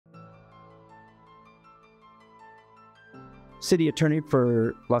City Attorney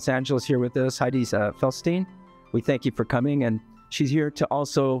for Los Angeles here with us, Heidi Felstein. We thank you for coming, and she's here to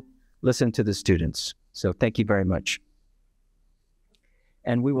also listen to the students. So thank you very much.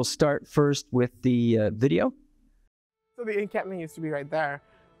 And we will start first with the video. So the encampment used to be right there,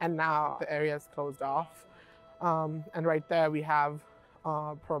 and now the area is closed off. And right there we have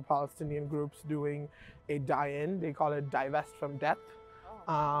pro-Palestinian groups doing a die-in. They call it divest from death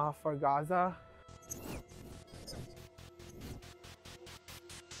for Gaza.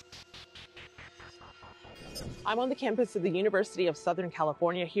 I'm on the campus of the University of Southern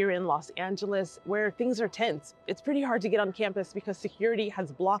California here in Los Angeles, where things are tense. It's pretty hard to get on campus because security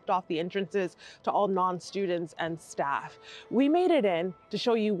has blocked off the entrances to all non-students and staff. We made it in to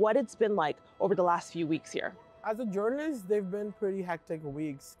show you what it's been like over the last few weeks here. As a journalist, they've been pretty hectic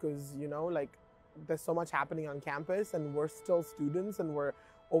weeks because, you know, like there's so much happening on campus and we're still students and we're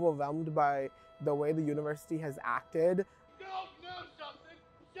overwhelmed by the way the university has acted. Don't know something,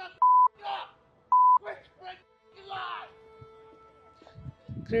 shut the up! Quit spreading lies!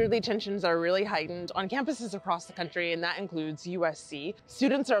 Clearly, tensions are really heightened on campuses across the country, and that includes USC.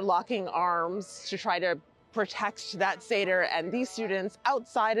 Students are locking arms to try to protect that Seder and these students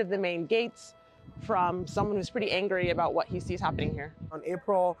outside of the main gates from someone who's pretty angry about what he sees happening here. On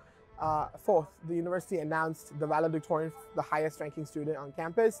April 4th, the university announced the valedictorian, the highest ranking student on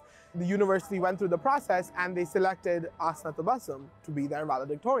campus. The university went through the process and they selected Asna Tabassum to be their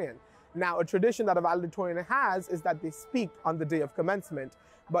valedictorian. Now, a tradition that a valedictorian has is that they speak on the day of commencement.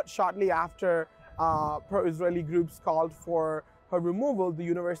 But shortly after pro-Israeli groups called for her removal, the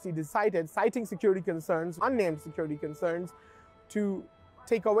university decided, citing security concerns, unnamed security concerns, to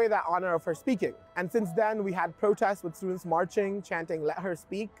take away that honor of her speaking. And since then, we had protests with students marching, chanting, "Let her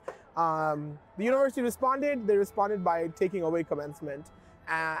speak." The university responded. They responded by taking away commencement.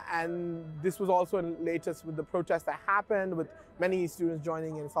 And this was also latest with the protests that happened, with many students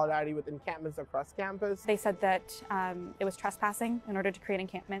joining in solidarity with encampments across campus. They said that it was trespassing in order to create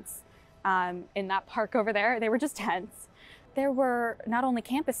encampments in that park over there. They were just tents. There were not only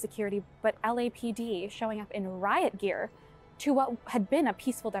campus security, but LAPD showing up in riot gear to what had been a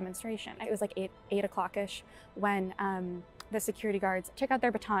peaceful demonstration. It was like 8 o'clock-ish when the security guards took out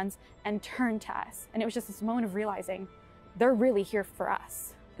their batons and turned to us. And it was just this moment of realizing they're really here for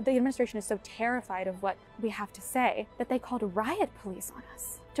us. The administration is so terrified of what we have to say that they called riot police on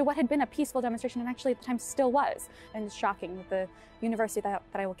us to what had been a peaceful demonstration and actually at the time still was. And it's shocking that the university that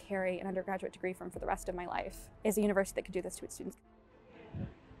I will carry an undergraduate degree from for the rest of my life is a university that could do this to its students.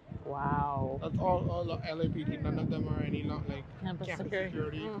 Wow. That's all LAPD, none of them are any like Campus campus security.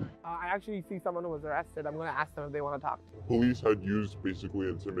 security. I actually see someone who was arrested. I'm going to ask them if they want to talk. Police had used basically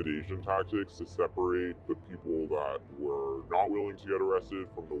intimidation tactics to separate the people that were not willing to get arrested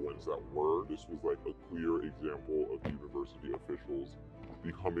from the ones that were. This was like a clear example of university officials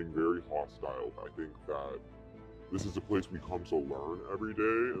becoming very hostile. I think that this is a place we come to learn every day,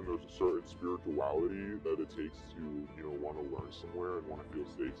 and there's a certain spirituality that it takes to, you know, want to learn somewhere and want to feel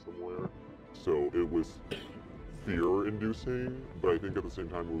safe somewhere. So it was fear-inducing, but I think at the same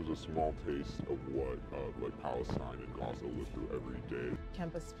time it was a small taste of what like Palestine and Gaza live through every day.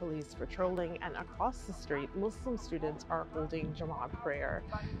 Campus police patrolling, and across the street, Muslim students are holding Jamaat prayer.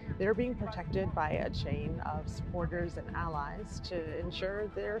 They're being protected by a chain of supporters and allies to ensure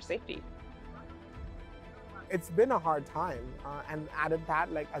their safety. It's been a hard time, and added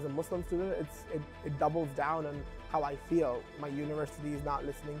that, like as a Muslim student, it doubles down on how I feel. My university is not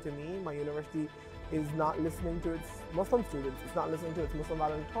listening to me. My university is not listening to its Muslim students. It's not listening to its Muslim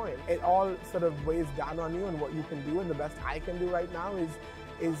valedictorian. It all sort of weighs down on you and what you can do, and the best I can do right now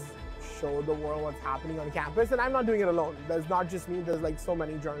is show the world what's happening on campus. And I'm not doing it alone. There's not just me. There's like so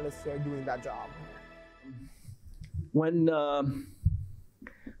many journalists here doing that job.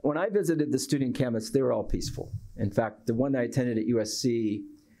 When I visited the student campus, they were all peaceful. In fact, the one that I attended at USC,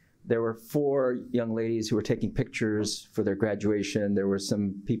 there were 4 young ladies who were taking pictures for their graduation. There were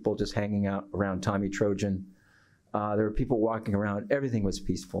some people just hanging out around Tommy Trojan. There were people walking around. Everything was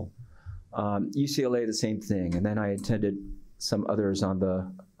peaceful. UCLA, the same thing. And then I attended some others on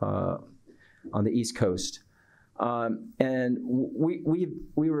the East Coast. And we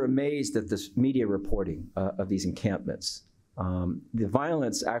were amazed at this media reporting of these encampments. The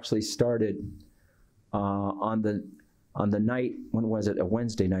violence actually started on the night, when was it? A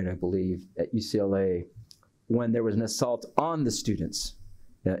Wednesday night, I believe, at UCLA, when there was an assault on the students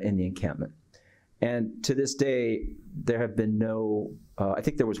in the encampment. And to this day, there have been no, I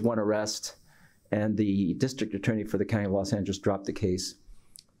think there was 1 arrest, and the district attorney for the County of Los Angeles dropped the case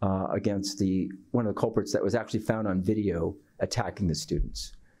against one of the culprits that was actually found on video attacking the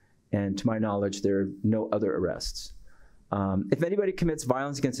students. And to my knowledge, there are no other arrests. If anybody commits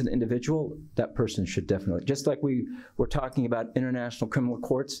violence against an individual, that person should definitely, just like we were talking about international criminal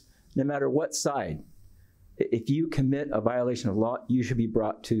courts, no matter what side, if you commit a violation of law, you should be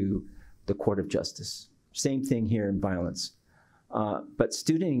brought to the court of justice. Same thing here in violence. But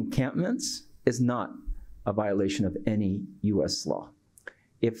student encampments is not a violation of any US law.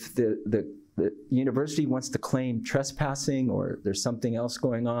 If the university wants to claim trespassing or there's something else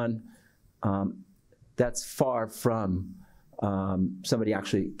going on, that's far from somebody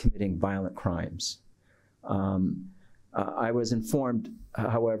actually committing violent crimes. I was informed,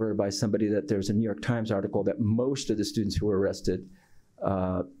 however, by somebody that there's a New York Times article that most of the students who were arrested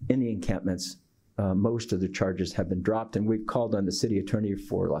in the encampments, most of the charges have been dropped, and we've called on the city attorney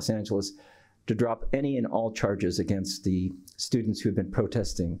for Los Angeles to drop any and all charges against the students who have been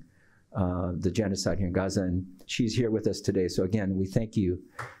protesting the genocide here in Gaza, and she's here with us today. So again, we thank you,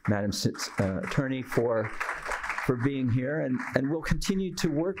 Madam Attorney, for being here, and we'll continue to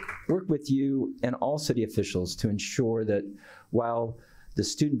work with you and all city officials to ensure that while the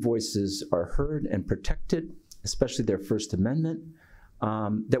student voices are heard and protected, especially their First Amendment,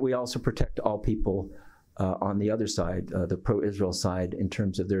 that we also protect all people on the other side, the pro-Israel side, in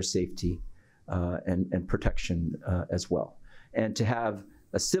terms of their safety and protection as well. And to have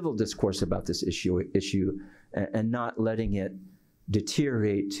a civil discourse about this issue and not letting it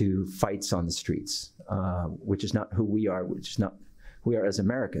deteriorate to fights on the streets, which is not who we are, which is not who we are as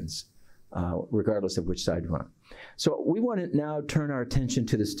Americans, regardless of which side we're on. So we want to now turn our attention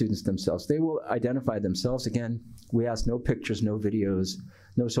to the students themselves. They will identify themselves. Again, we ask no pictures, no videos,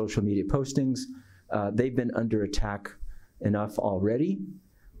 no social media postings. They've been under attack enough already.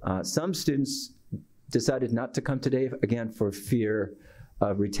 Some students decided not to come today, again, for fear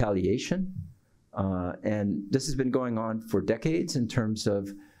of retaliation. And this has been going on for decades in terms of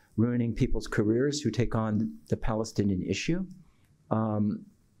ruining people's careers who take on the Palestinian issue.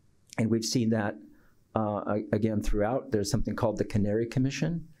 And we've seen that again throughout. There's something called the Canary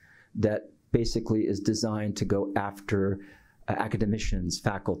Commission that basically is designed to go after academicians,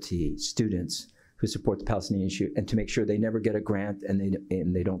 faculty, students who support the Palestinian issue, and to make sure they never get a grant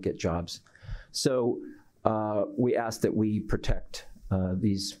and they don't get jobs. So we ask that we protect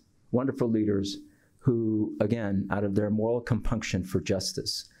these wonderful leaders who, again, out of their moral compunction for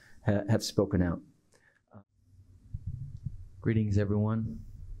justice, have spoken out. Greetings, everyone.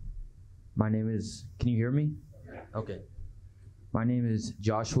 My name is, can you hear me? Okay. My name is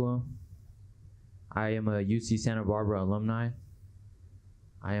Joshua. I am a UC Santa Barbara alumni.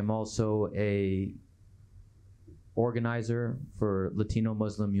 I am also a organizer for Latino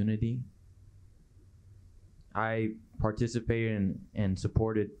Muslim Unity. I participated in and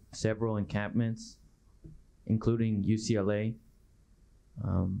supported several encampments, including UCLA.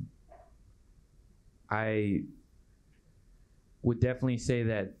 I would definitely say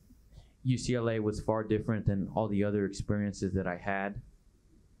that UCLA was far different than all the other experiences that I had.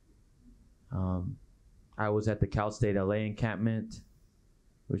 I was at the Cal State LA encampment,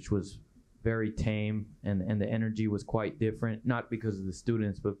 which was very tame, and the energy was quite different, not because of the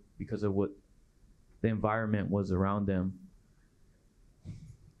students, but because of what the environment was around them.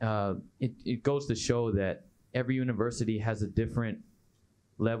 It goes to show that every university has a different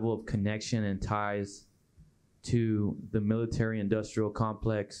level of connection and ties to the military-industrial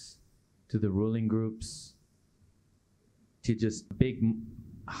complex, to the ruling groups, to just big,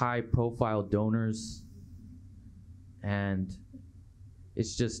 high-profile donors. And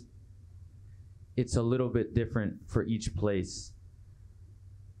it's a little bit different for each place.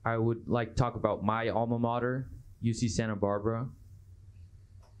 I would like to talk about my alma mater, UC Santa Barbara.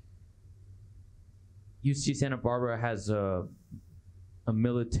 UC Santa Barbara has a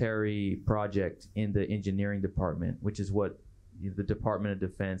military project in the engineering department, which is what the Department of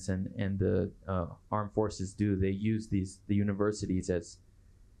Defense and the armed forces do. They use the universities as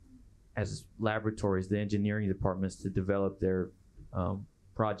laboratories, the engineering departments, to develop their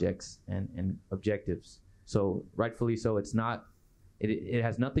projects and objectives. So rightfully so, it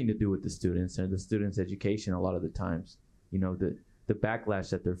has nothing to do with the students and the students' education a lot of the times. You know, the backlash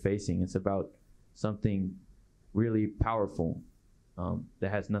that they're facing, it's about something really powerful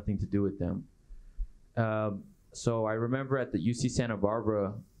that has nothing to do with them. So I remember at the UC Santa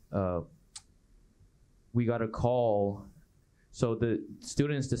Barbara, we got a call. So the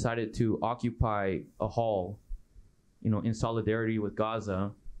students decided to occupy a hall, in solidarity with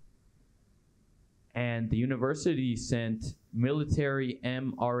Gaza. And the university sent military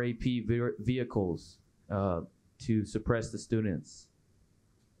MRAP vehicles to suppress the students.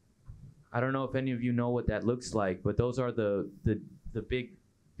 I don't know if any of you know what that looks like, but those are the big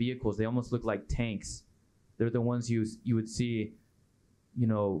vehicles. They almost look like tanks They're the ones you would see, you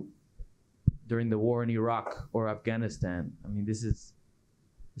know, during the war in Iraq or Afghanistan. I mean, this is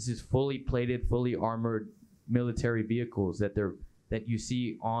fully plated, fully armored military vehicles that you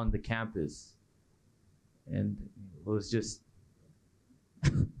see on the campus, and it was just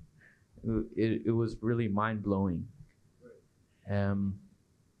it was really mind blowing.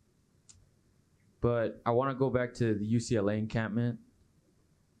 But I want to go back to the UCLA encampment.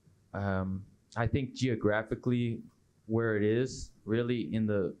 I think geographically, where it is, really in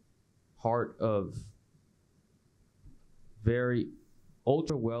the heart of very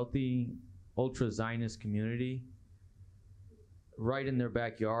ultra wealthy, ultra Zionist community, right in their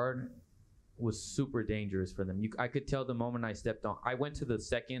backyard, was super dangerous for them. I could tell the moment I stepped on. I went to the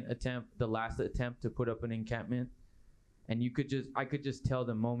last attempt to put up an encampment, and I could just tell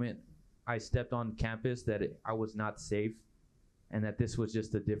the moment I stepped on campus that I was not safe, and that this was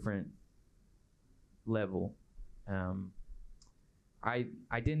just a different level. I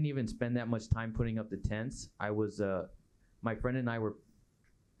didn't even spend that much time putting up the tents. My friend and I were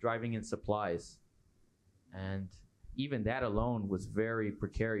driving in supplies, and even that alone was very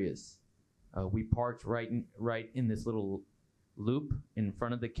precarious. We parked right in this little loop in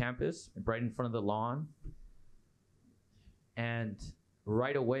front of the campus, right in front of the lawn, and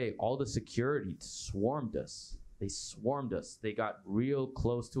right away all the security swarmed us. They swarmed us. They got real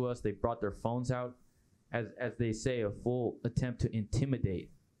close to us. They brought their phones out, as they say, a full attempt to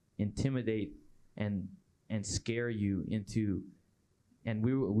intimidate and scare you into. And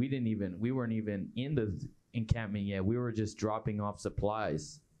we weren't even in the encampment yet. We were just dropping off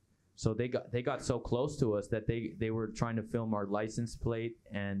supplies. So they got so close to us that they were trying to film our license plate,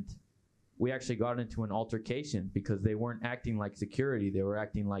 and we actually got into an altercation because they weren't acting like security. They were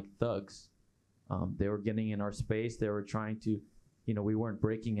acting like thugs. They were getting in our space. They were trying to, we weren't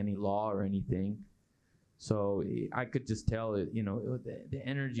breaking any law or anything. So I could just tell it, the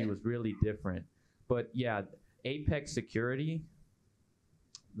energy was really different. But yeah, Apex Security,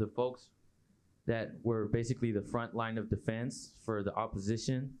 the folks that were basically the front line of defense for the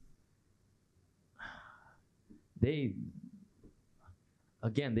opposition, they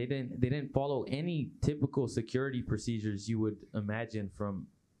didn't follow any typical security procedures you would imagine from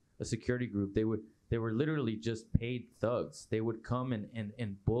a security group. They were literally just paid thugs. They would come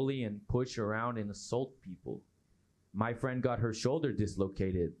and bully and push around and assault people. My friend got her shoulder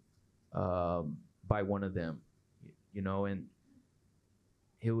dislocated by one of them, and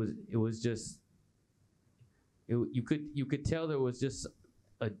it was just, you could tell there was just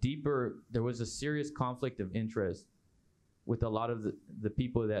there was a serious conflict of interest with a lot of the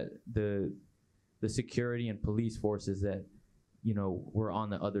people that the security and police forces that were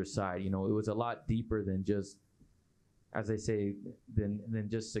on the other side. It was a lot deeper than just, as I say, than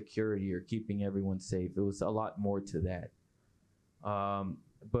just security or keeping everyone safe. It was a lot more to that.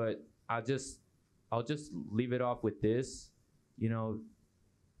 But I'll just leave it off with this.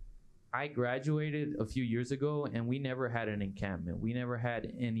 I graduated a few years ago, and we never had an encampment. We never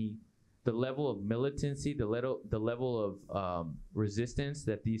had the level of militancy, the level of resistance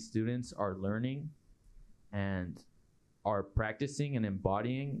that these students are learning and are practicing and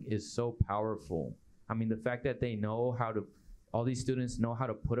embodying is so powerful. I mean, the fact that all these students know how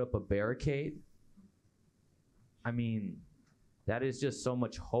to put up a barricade, I mean, that is just so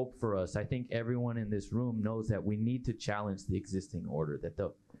much hope for us. I think everyone in this room knows that we need to challenge the existing order, that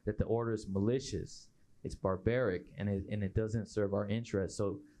the order is malicious, it's barbaric, and it doesn't serve our interests.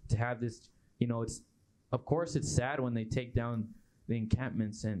 So to have this, of course it's sad when they take down the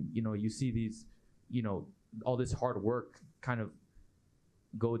encampments and, you see these, all this hard work kind of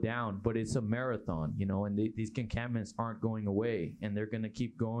go down, but it's a marathon, and these encampments aren't going away, and they're gonna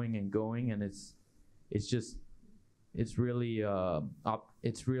keep going and going, and it's really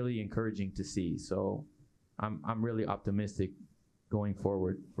encouraging to see. So I'm really optimistic going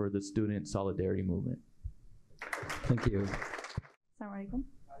forward for the student solidarity movement. Thank you. Assalamu alaikum.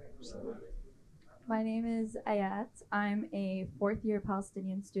 My name is Ayat. I'm a fourth-year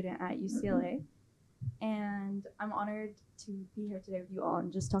Palestinian student at UCLA, and I'm honored to be here today with you all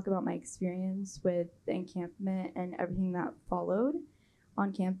and just talk about my experience with the encampment and everything that followed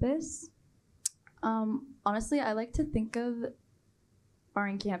on campus. Honestly, I like to think of our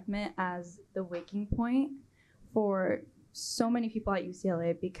encampment as the waking point for so many people at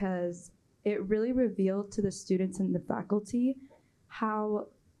UCLA, because it really revealed to the students and the faculty how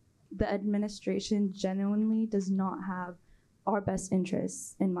the administration genuinely does not have our best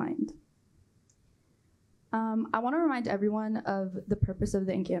interests in mind. I want to remind everyone of the purpose of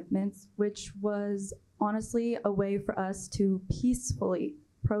the encampments, which was honestly a way for us to peacefully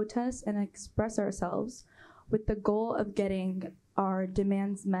protest and express ourselves with the goal of getting our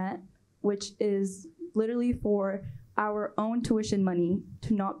demands met, which is literally for our own tuition money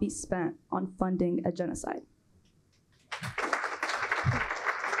to not be spent on funding a genocide.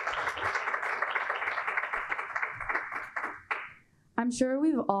 I'm sure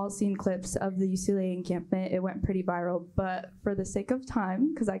we've all seen clips of the UCLA encampment. It went pretty viral, but for the sake of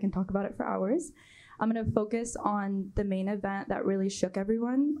time, because I can talk about it for hours, I'm gonna focus on the main event that really shook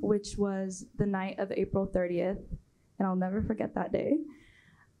everyone, which was the night of April 30th, and I'll never forget that day,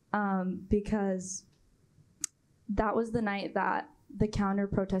 because that was the night that the counter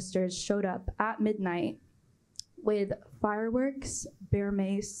protesters showed up at midnight with fireworks, bear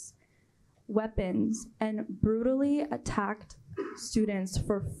mace, weapons, and brutally attacked students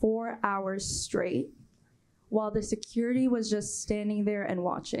for 4 hours straight while the security was just standing there and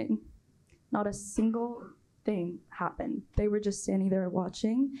watching. Not a single thing happened. They were just standing there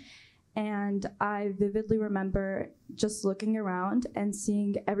watching. And I vividly remember just looking around and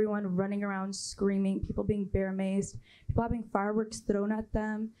seeing everyone running around screaming, people being bear maced, people having fireworks thrown at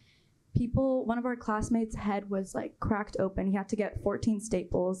them. One of our classmates' head was like cracked open. He had to get 14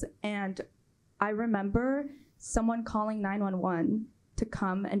 staples. And I remember someone calling 911 to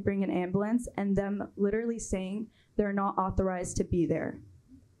come and bring an ambulance and them literally saying they're not authorized to be there.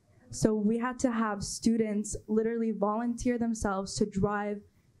 So we had to have students literally volunteer themselves to drive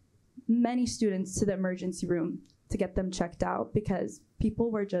many students to the emergency room to get them checked out because people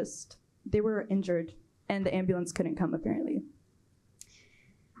were they were injured and the ambulance couldn't come apparently.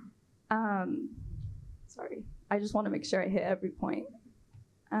 Sorry, I just want to make sure I hit every point.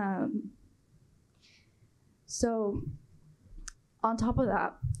 So on top of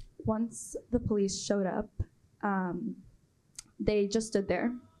that, once the police showed up, they just stood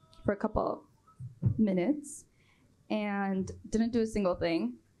there for a couple minutes and didn't do a single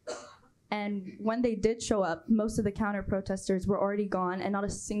thing. And when they did show up, most of the counter protesters were already gone and not a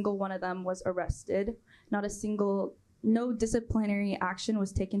single one of them was arrested. No disciplinary action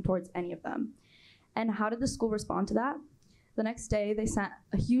was taken towards any of them. And how did the school respond to that? The next day, they sent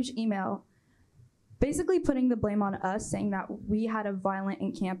a huge email basically putting the blame on us, saying that we had a violent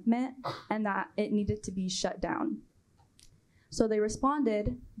encampment and that it needed to be shut down. So they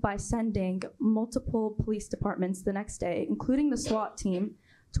responded by sending multiple police departments the next day, including the SWAT team,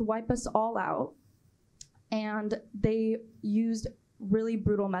 to wipe us all out. And they used really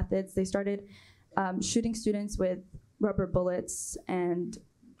brutal methods. They started shooting students with rubber bullets and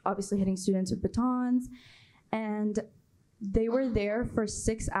obviously hitting students with batons. And they were there for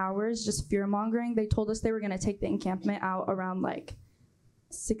 6 hours just fear-mongering. They told us they were gonna take the encampment out around like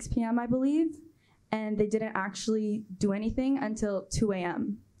 6 p.m., I believe. And they didn't actually do anything until 2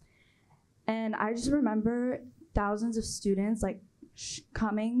 a.m. And I just remember thousands of students like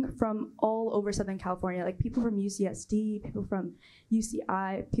coming from all over Southern California, like people from UCSD, people from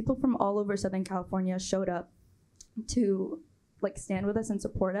UCI, people from all over Southern California showed up to like stand with us and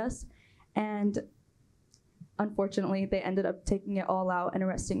support us. And unfortunately, they ended up taking it all out and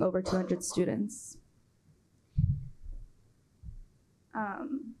arresting over 200 students.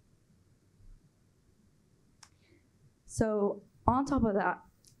 So on top of that,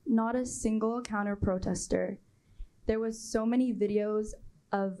 not a single counter-protester. There was so many videos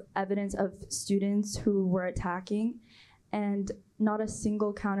of evidence of students who were attacking, and not a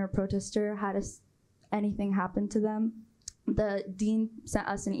single counter-protester had anything happen to them. The dean sent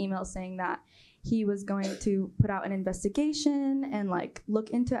us an email saying that he was going to put out an investigation and like look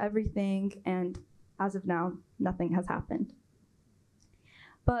into everything, and as of now, nothing has happened.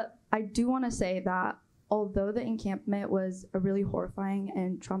 But I do want to say that although the encampment was a really horrifying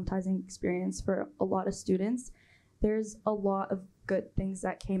and traumatizing experience for a lot of students, there's a lot of good things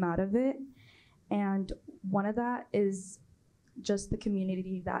that came out of it. And one of that is just the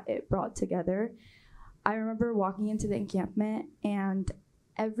community that it brought together. I remember walking into the encampment and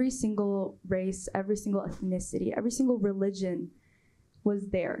every single race, every single ethnicity, every single religion was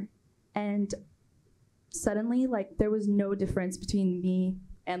there. And suddenly, like, there was no difference between me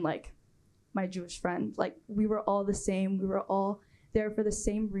and like my Jewish friend. Like, we were all the same. We were all there for the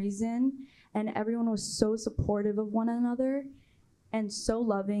same reason. And everyone was so supportive of one another and so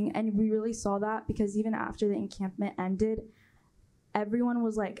loving. And we really saw that because even after the encampment ended, everyone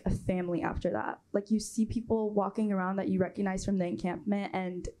was like a family after that. Like, you see people walking around that you recognize from the encampment,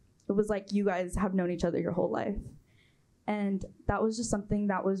 and it was like you guys have known each other your whole life. And that was just something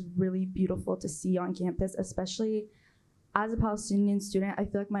that was really beautiful to see on campus, especially as a Palestinian student. I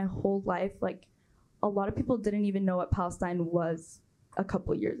feel like my whole life, like, a lot of people didn't even know what Palestine was a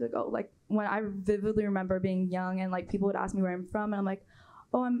couple years ago. Like, when I vividly remember being young and like people would ask me where I'm from, and I'm like,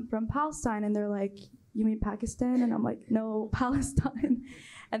 oh, I'm from Palestine. And they're like, you mean Pakistan? And I'm like, no, Palestine.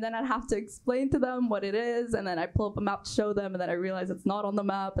 And then I'd have to explain to them what it is, and then I pull up a map to show them, and then I realize it's not on the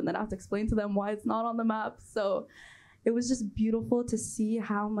map, and then I have to explain to them why it's not on the map. So it was just beautiful to see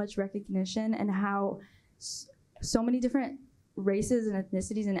how much recognition and how so many different races and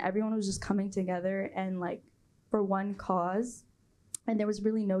ethnicities and everyone was just coming together and like for one cause, and there was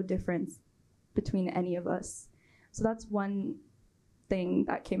really no difference between any of us. So that's one thing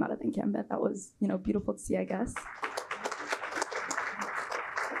that came out of the encampment that was, you know, beautiful to see, I guess.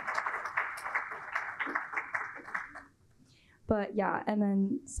 But yeah, and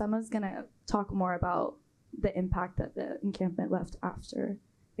then Sama's gonna talk more about the impact that the encampment left after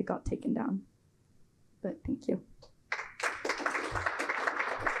it got taken down. But thank you.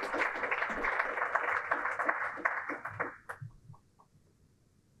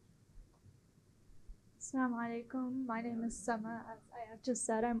 Assalamu alaikum. My name is Sama. As I have just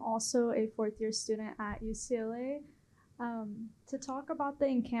said, I'm also a fourth-year student at UCLA. To talk about the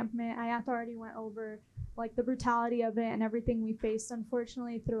encampment, Ayat already went over like the brutality of it and everything we faced,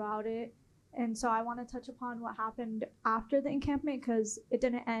 unfortunately, throughout it. And so I want to touch upon what happened after the encampment, because it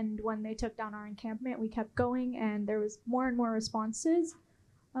didn't end when they took down our encampment. We kept going, and there was more and more responses.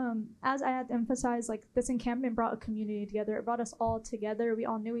 As I had emphasized, like this encampment brought a community together. It brought us all together. We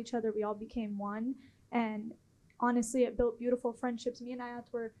all knew each other. We all became one. And honestly, it built beautiful friendships. Me and Ayat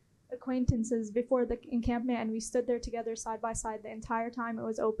were acquaintances before the encampment, and we stood there together side by side the entire time it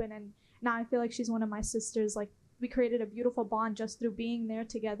was open. And now I feel like she's one of my sisters. Like, we created a beautiful bond just through being there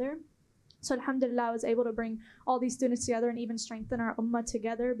together. So alhamdulillah, I was able to bring all these students together and even strengthen our ummah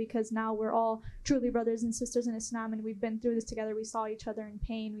together, because now we're all truly brothers and sisters in Islam, and we've been through this together. We saw each other in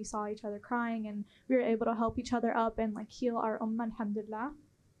pain, we saw each other crying, and we were able to help each other up and like heal our ummah, alhamdulillah.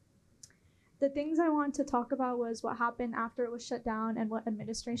 The things I wanted to talk about was what happened after it was shut down and what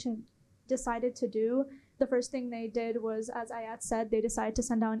administration decided to do. The first thing they did was, as Ayat said, they decided to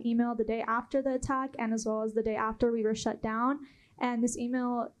send out an email the day after the attack and as well as the day after we were shut down. And this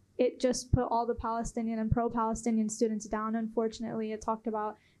email, it just put all the Palestinian and pro-Palestinian students down. Unfortunately, it talked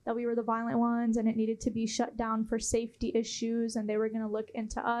about that we were the violent ones and it needed to be shut down for safety issues, and they were going to look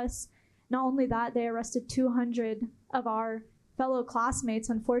into us. Not only that, they arrested 200 of our fellow classmates.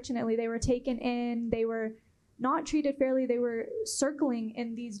 Unfortunately, they were taken in, they were not treated fairly. They were circling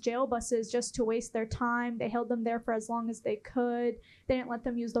in these jail buses just to waste their time. They held them there for as long as they could. They didn't let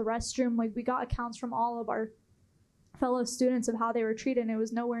them use the restroom. Like, we got accounts from all of our fellow students of how they were treated, and it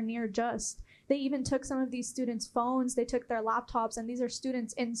was nowhere near just. They even took some of these students' phones, they took their laptops, and these are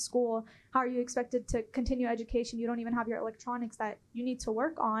students in school. How are you expected to continue education? You don't even have your electronics that you need to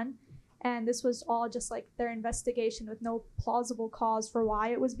work on. And this was all just like their investigation with no plausible cause for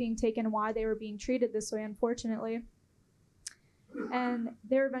why it was being taken, why they were being treated this way, unfortunately. And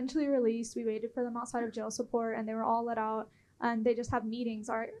they were eventually released. We waited for them outside of jail support, and they were all let out, and they just have meetings.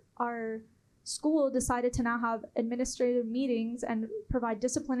 Our school decided to now have administrative meetings and provide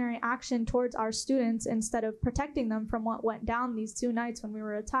disciplinary action towards our students instead of protecting them from what went down these 2 nights when we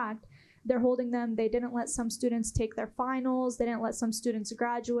were attacked. They're holding them. They didn't let some students take their finals. They didn't let some students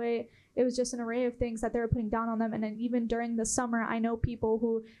graduate. It was just an array of things that they were putting down on them. And then even during the summer, I know people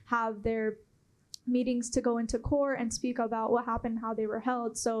who have their meetings to go into court and speak about what happened, how they were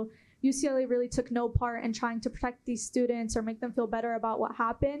held. So UCLA really took no part in trying to protect these students or make them feel better about what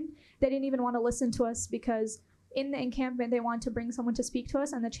happened. They didn't even want to listen to us, because in the encampment, they wanted to bring someone to speak to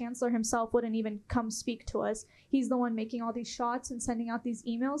us, and the chancellor himself wouldn't even come speak to us. He's the one making all these shots and sending out these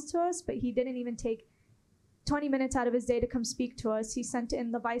emails to us, but he didn't even take 20 minutes out of his day to come speak to us. He sent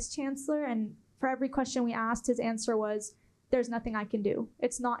in the vice chancellor, and for every question we asked, his answer was, "There's nothing I can do.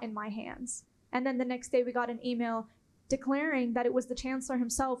 It's not in my hands." And then the next day we got an email declaring that it was the chancellor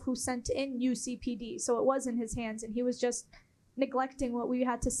himself who sent in UCPD, so it was in his hands, and he was just neglecting what we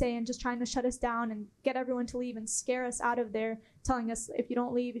had to say and just trying to shut us down and get everyone to leave and scare us out of there, telling us if you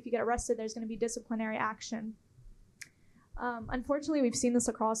don't leave, if you get arrested, there's going to be disciplinary action. Unfortunately, we've seen this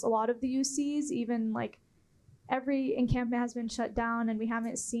across a lot of the UCs. Even like every encampment has been shut down, and we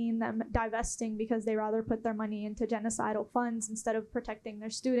haven't seen them divesting because they rather put their money into genocidal funds instead of protecting their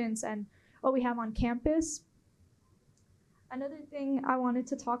students and what we have on campus. Another thing I wanted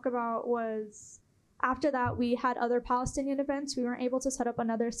to talk about was, after that, we had other Palestinian events. We weren't able to set up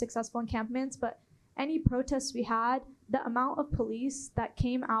another successful encampments, but any protests we had, the amount of police that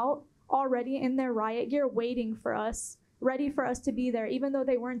came out already in their riot gear waiting for us, ready for us to be there, even though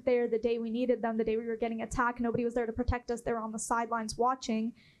they weren't there the day we needed them, the day we were getting attacked, nobody was there to protect us. They were on the sidelines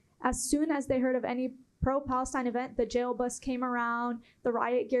watching. As soon as they heard of any pro-Palestine event, the jail bus came around, the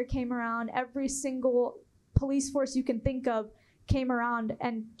riot gear came around, every single police force you can think of came around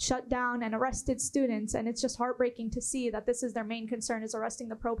and shut down and arrested students. And it's just heartbreaking to see that this is their main concern, is arresting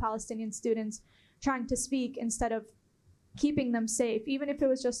the pro-Palestinian students trying to speak instead of keeping them safe, even if it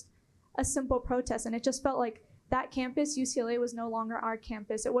was just a simple protest. And it just felt like that campus, UCLA, was no longer our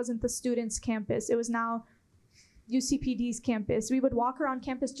campus. It wasn't the students' campus. It was now UCPD's campus. We would walk around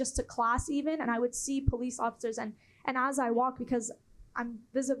campus just to class even, and I would see police officers, and as I walk, because I'm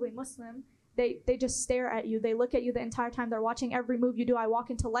visibly Muslim, they just stare at you. They look at you the entire time. They're watching every move you do. I walk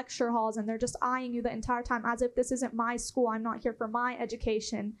into lecture halls and they're just eyeing you the entire time as if this isn't my school. I'm not here for my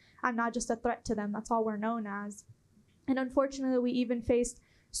education. I'm not just a threat to them. That's all we're known as. And unfortunately, we even faced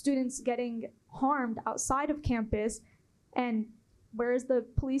students getting harmed outside of campus. And where is the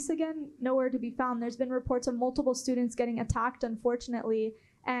police again? Nowhere to be found. There's been reports of multiple students getting attacked, unfortunately.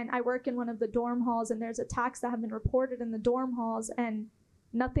 And I work in one of the dorm halls, and there's attacks that have been reported in the dorm halls, and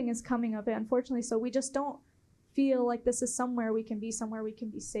nothing is coming of it, unfortunately. So we just don't feel like this is somewhere we can be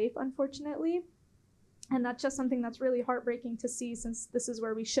safe, unfortunately. And that's just something that's really heartbreaking to see, since this is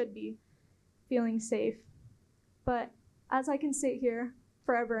where we should be feeling safe. But as I can sit here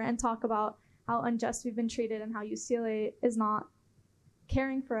forever and talk about how unjust we've been treated and how UCLA is not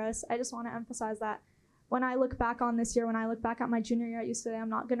caring for us, I just want to emphasize that when I look back on this year, when I look back at my junior year at UCLA, I'm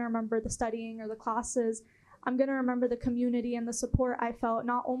not going to remember the studying or the classes. I'm going to remember the community and the support I felt,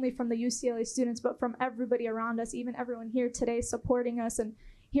 not only from the UCLA students, but from everybody around us, even everyone here today supporting us and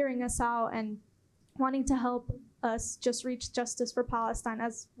hearing us out and wanting to help us just reach justice for Palestine,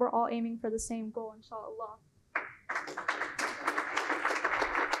 as we're all aiming for the same goal, inshallah.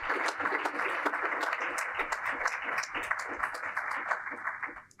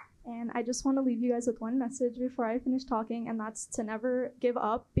 And I just want to leave you guys with one message before I finish talking, and that's to never give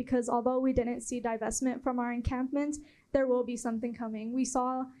up, because although we didn't see divestment from our encampment, there will be something coming. We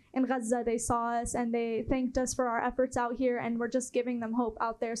saw in Gaza, they saw us and they thanked us for our efforts out here, and we're just giving them hope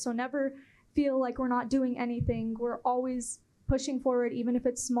out there. So never feel like we're not doing anything. We're always pushing forward, even if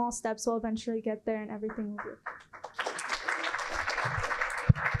it's small steps, we'll eventually get there and everything will be.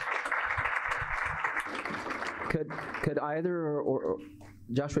 Could either or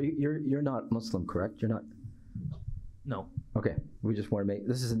Joshua, you're not Muslim, correct? You're not. No. Okay. We just want to make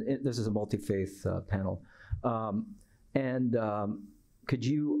this is a multi-faith panel, could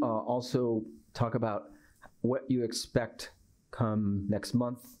you also talk about what you expect come next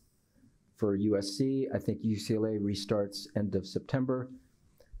month for USC? I think UCLA restarts end of September.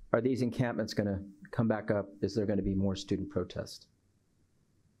 Are these encampments going to come back up? Is there going to be more student protest?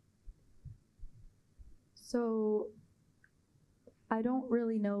 So I don't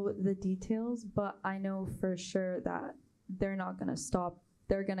really know the details, but I know for sure that they're not going to stop.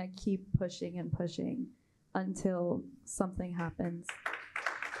 They're going to keep pushing and pushing until something happens.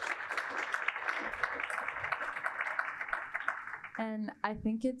 And I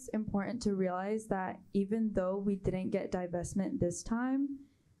think it's important to realize that even though we didn't get divestment this time,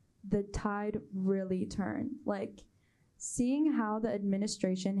 the tide really turned. Like, seeing how the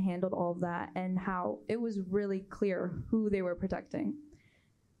administration handled all of that and how it was really clear who they were protecting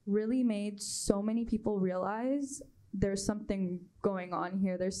really made so many people realize there's something going on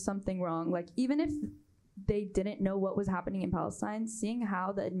here, there's something wrong. Like, even if they didn't know what was happening in Palestine, seeing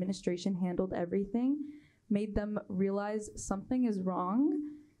how the administration handled everything made them realize something is wrong,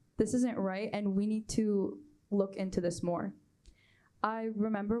 this isn't right, and we need to look into this more. I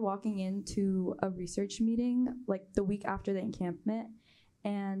remember walking into a research meeting like the week after the encampment,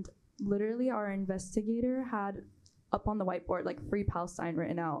 and literally our investigator had up on the whiteboard like Free Palestine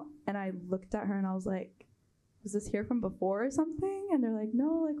written out, and I looked at her and I was like, was this here from before or something? And they're like,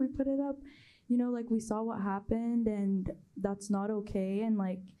 no, like we put it up, you know, like we saw what happened and that's not okay, and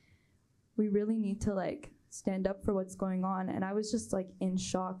like we really need to like stand up for what's going on. And I was just like in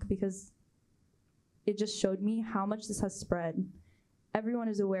shock, because it just showed me how much this has spread. Everyone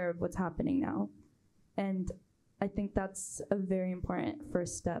is aware of what's happening now, and I think that's a very important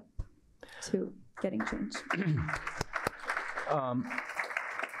first step to getting change.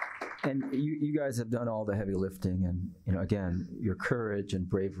 And you guys have done all the heavy lifting, and you know, again, your courage and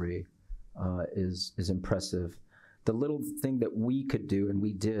bravery is impressive. The little thing that we could do, and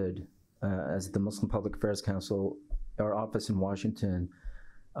we did, as the Muslim Public Affairs Council, our office in Washington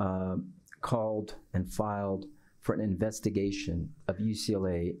called and filed for an investigation of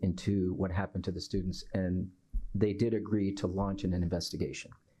UCLA into what happened to the students, and they did agree to launch an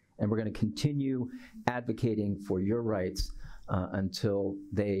investigation. And we're going to continue advocating for your rights until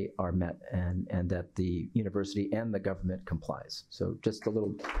they are met, and that the university and the government complies. So just a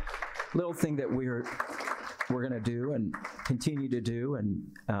little thing that we're we're going to do and continue to do and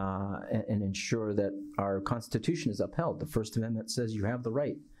ensure that our Constitution is upheld. The First Amendment says you have the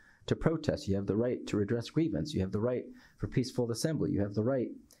right to protest, you have the right to redress grievance, you have the right for peaceful assembly, you have the right,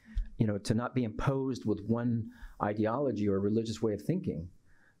 to not be imposed with one ideology or religious way of thinking.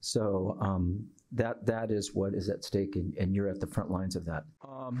 So that is what is at stake, and you're at the front lines of that.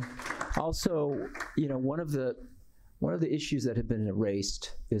 Also, one of the issues that have been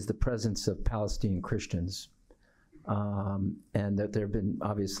erased is the presence of Palestinian Christians, and that there have been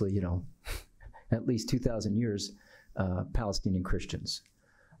obviously, at least 2,000 years, Palestinian Christians,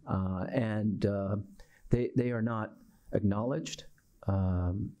 and they are not acknowledged,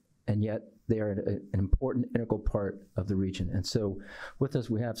 and yet they are an important integral part of the region. And so, with us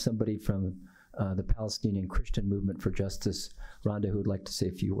we have somebody from the Palestinian Christian Movement for Justice, Rhonda, who would like to say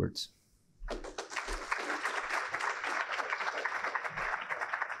a few words.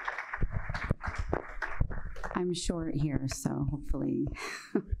 I'm short here, so hopefully.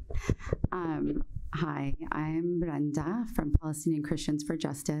 Hi, I'm Brenda from Palestinian Christians for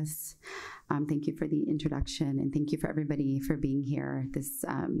Justice. Thank you for the introduction, and thank you for everybody for being here this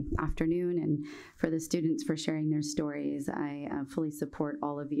afternoon, and for the students for sharing their stories. I fully support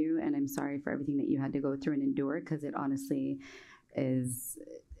all of you, and I'm sorry for everything that you had to go through and endure, because it honestly is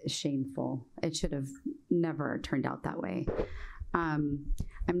shameful. It should have never turned out that way.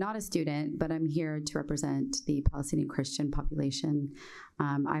 I'm not a student, but I'm here to represent the Palestinian Christian population.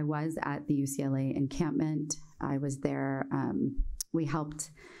 I was at the UCLA encampment. I was there. We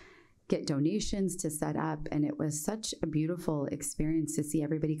helped get donations to set up, and it was such a beautiful experience to see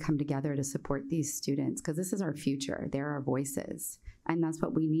everybody come together to support these students, because this is our future. They're our voices, and that's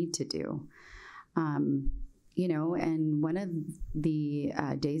what we need to do. And one of the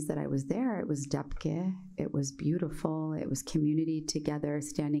days that I was there, it was Debke. It was beautiful. It was community together,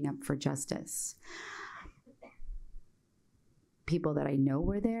 standing up for justice. People that I know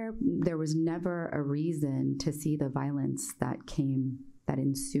were there. There was never a reason to see the violence that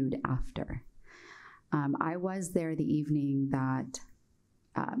ensued after. I was there the evening that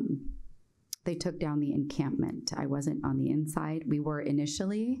they took down the encampment. I wasn't on the inside. We were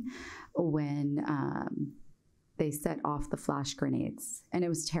initially when they set off the flash grenades, and it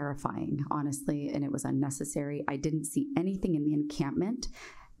was terrifying, honestly, and it was unnecessary. I didn't see anything in the encampment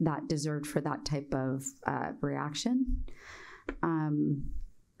that deserved for that type of reaction.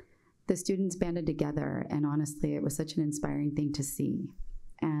 The students banded together, and honestly, it was such an inspiring thing to see.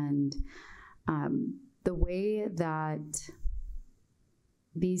 And the way that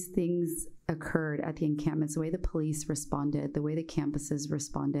these things occurred at the encampments, the way the police responded, the way the campuses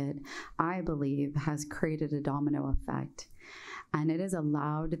responded, I believe has created a domino effect. And it has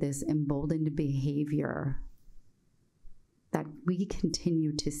allowed this emboldened behavior that we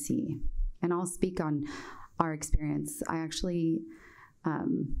continue to see. And I'll speak on our experience. I actually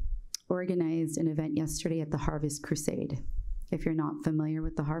organized an event yesterday at the Harvest Crusade. If you're not familiar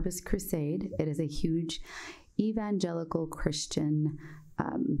with the Harvest Crusade, it is a huge evangelical Christian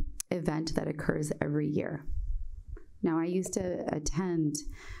event that occurs every year. Now, I used to attend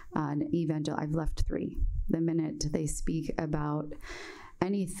an I've left 3. The minute they speak about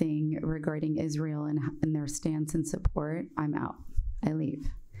anything regarding Israel and their stance and support, I'm out. I leave.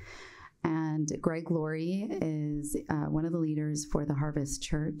 And Greg Laurie is one of the leaders for the Harvest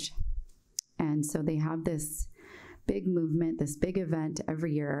Church. And so they have this big movement, this big event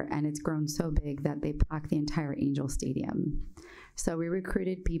every year, and it's grown so big that they pack the entire Angel Stadium. So we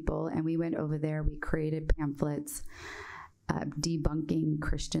recruited people, and we went over there. We created pamphlets debunking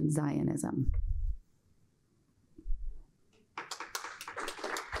Christian Zionism.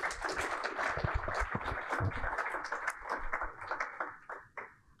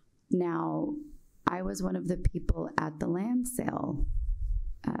 Now, I was one of the people at the land sale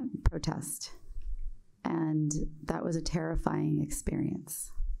protest, and that was a terrifying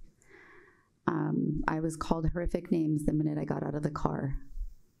experience. I was called horrific names the minute I got out of the car.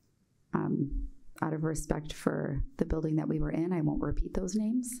 Out of respect for the building that we were in, I won't repeat those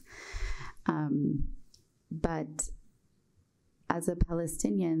names. But as a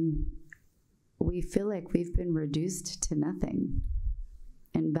Palestinian, we feel like we've been reduced to nothing,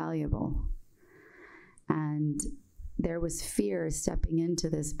 invaluable. And there was fear stepping into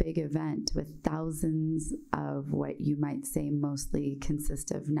this big event with thousands of what you might say mostly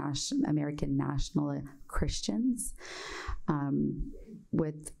consist of American national Christians,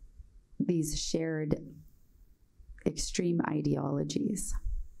 with these shared extreme ideologies.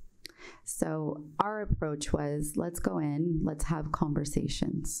 So our approach was, let's go in, let's have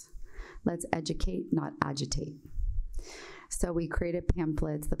conversations. Let's educate, not agitate. So we created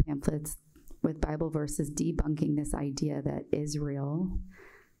pamphlets. The pamphlets with Bible verses debunking this idea that Israel,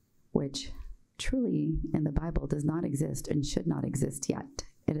 which truly in the Bible does not exist and should not exist yet.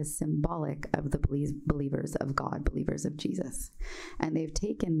 It is symbolic of the believers of God, believers of Jesus. And they've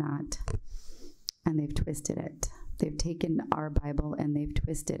taken that and they've twisted it. They've taken our Bible and they've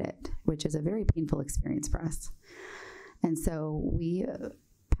twisted it, which is a very painful experience for us. And so we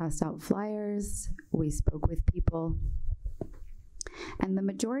passed out flyers, we spoke with people, and the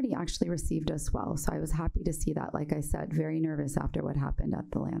majority actually received us well. So I was happy to see that. Like I said, very nervous after what happened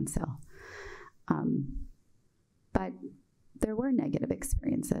at the land sale. But there were negative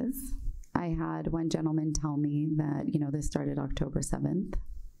experiences. I had one gentleman tell me that, this started October 7th.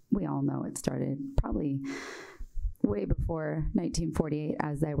 We all know it started probably way before 1948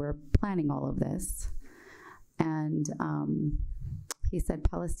 as they were planning all of this. And he said,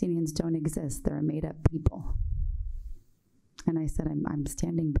 Palestinians don't exist. They're a made-up people. And I said, I'm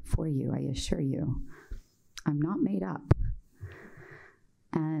standing before you. I assure you, I'm not made up.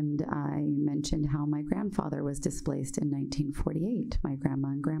 And I mentioned how my grandfather was displaced in 1948, my grandma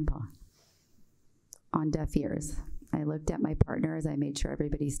and grandpa, on deaf ears. I looked at my partner as I made sure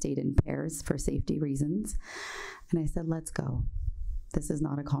everybody stayed in pairs for safety reasons. And I said, let's go. This is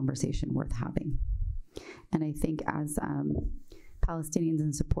not a conversation worth having. And I think as Palestinians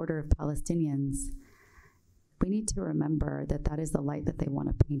and supporter of Palestinians, we need to remember that that is the light that they want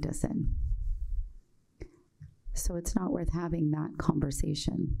to paint us in. So it's not worth having that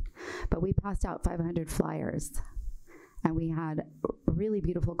conversation. But we passed out 500 flyers, and we had really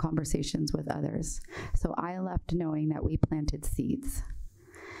beautiful conversations with others. So I left knowing that we planted seeds.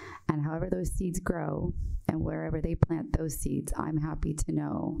 And however those seeds grow, and wherever they plant those seeds, I'm happy to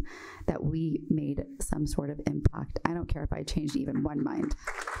know that we made some sort of impact. I don't care if I changed even one mind.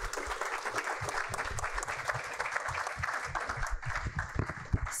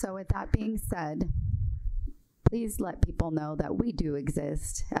 So with that being said, please let people know that we do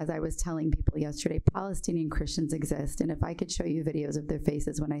exist. As I was telling people yesterday, Palestinian Christians exist. And if I could show you videos of their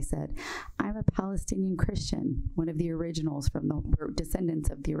faces when I said, I'm a Palestinian Christian, one of the originals we're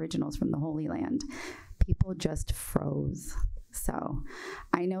descendants of the originals from the Holy Land, people just froze. So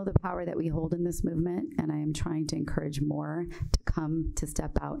I know the power that we hold in this movement, and I am trying to encourage more to come, to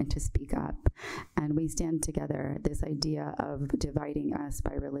step out, and to speak up. And we stand together. This idea of dividing us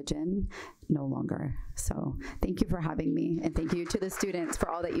by religion, no longer. So thank you for having me, and thank you to the students for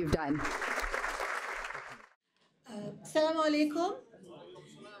all that you've done. Assalamu alaikum.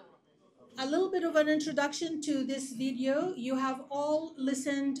 A little bit of an introduction to this video. You have all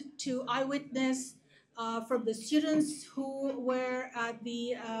listened to eyewitness from the students who were at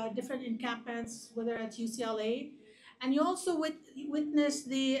the different encampments, whether at UCLA. And you also witnessed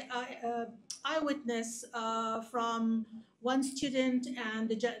the eyewitness from one student and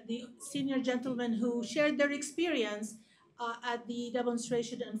the senior gentleman who shared their experience at the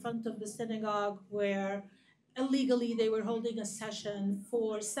demonstration in front of the synagogue, where illegally they were holding a session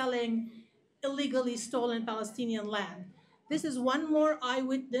for selling illegally stolen Palestinian land. This is one more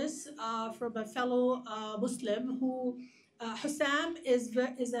eyewitness from a fellow Muslim who, Hussam,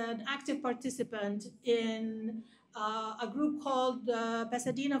 is an active participant in a group called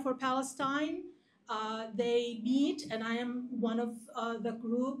Pasadena for Palestine. They meet, and I am one of the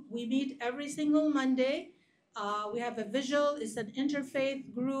group. We meet every single Monday. We have a vigil. It's an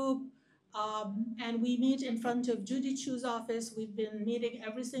interfaith group. And we meet in front of Judy Chu's office. We've been meeting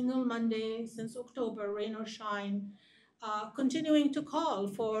every single Monday since October, rain or shine. Continuing to call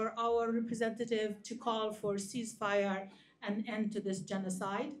for our representative to call for ceasefire and end to this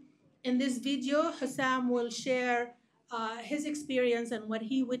genocide. In this video, Hussam will share his experience and what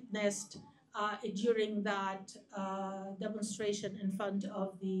he witnessed during that demonstration in front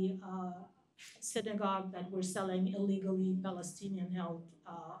of the synagogue that were selling illegally Palestinian-held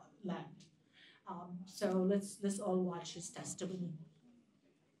land. So let's all watch his testimony.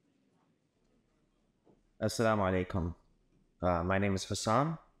 Assalamu alaikum. My name is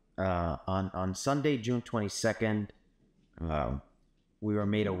Hassan. On Sunday, June 22nd, we were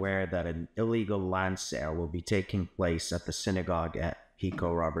made aware that an illegal land sale will be taking place at the synagogue at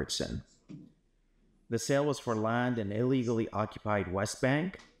Pico Robertson. The sale was for land in illegally occupied West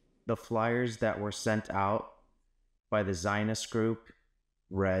Bank. The flyers that were sent out by the Zionist group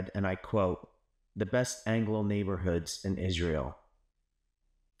read, and I quote, "The best Anglo neighborhoods in Israel."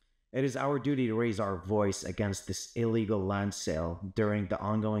 It is our duty to raise our voice against this illegal land sale during the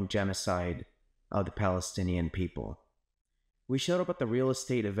ongoing genocide of the Palestinian people. We showed up at the real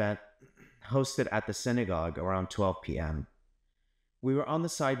estate event hosted at the synagogue around 12 p.m. We were on the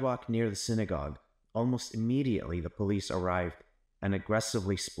sidewalk near the synagogue. Almost immediately, the police arrived and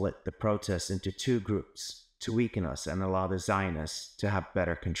aggressively split the protests into two groups to weaken us and allow the Zionists to have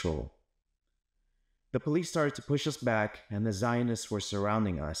better control. The police started to push us back, and the Zionists were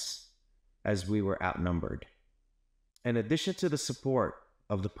surrounding us as we were outnumbered. In addition to the support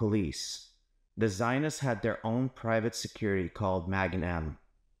of the police, the Zionists had their own private security called Mag&M,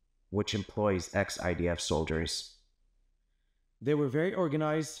 which employs ex-IDF soldiers. They were very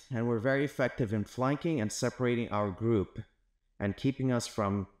organized and were very effective in flanking and separating our group and keeping us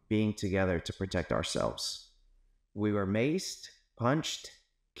from being together to protect ourselves. We were maced, punched,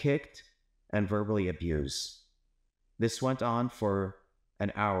 kicked, and verbally abused. This went on for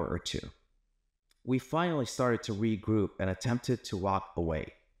an hour or two. We finally started to regroup and attempted to walk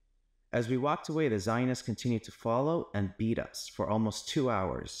away. As we walked away, the Zionists continued to follow and beat us for almost 2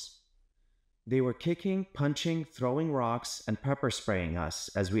 hours. They were kicking, punching, throwing rocks, and pepper spraying us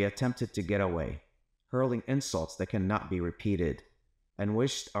as we attempted to get away, hurling insults that cannot be repeated, and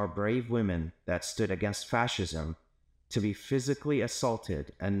wished our brave women that stood against fascism to be physically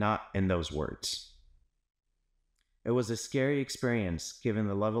assaulted and not in those words. It was a scary experience given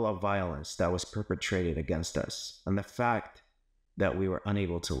the level of violence that was perpetrated against us and the fact that we were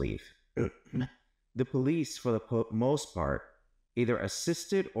unable to leave. The police, for the most part, either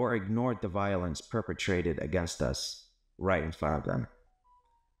assisted or ignored the violence perpetrated against us right in front of them.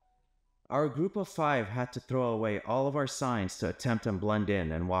 Our group of 5 had to throw away all of our signs to attempt and blend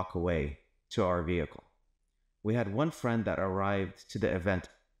in and walk away to our vehicle. We had one friend that arrived to the event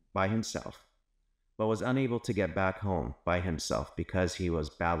by himself, but was unable to get back home by himself because he was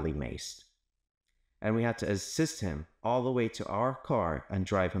badly maced. And we had to assist him all the way to our car and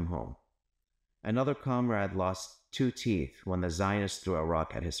drive him home. Another comrade lost 2 teeth when the Zionists threw a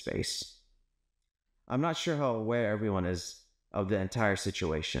rock at his face. I'm not sure how aware everyone is of the entire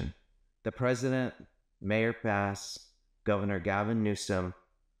situation. The president, Mayor Pass, Governor Gavin Newsom,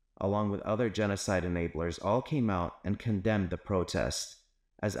 along with other genocide enablers, all came out and condemned the protest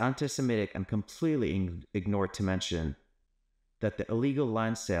as anti-Semitic and completely ignored to mention that the illegal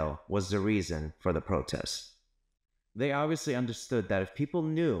land sale was the reason for the protest. They obviously understood that if people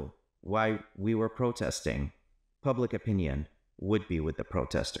knew why we were protesting, public opinion would be with the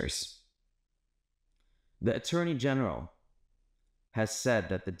protesters. The Attorney General has said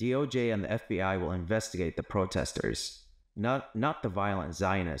that the DOJ and the FBI will investigate the protesters, not the violent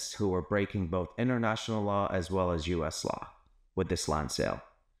Zionists who were breaking both international law as well as US law with this land sale.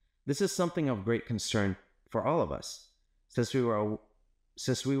 This is something of great concern for all of us, since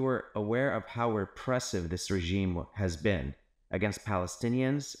we were aware of how repressive this regime has been against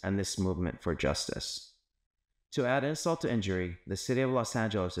Palestinians and this movement for justice. To add insult to injury, the city of Los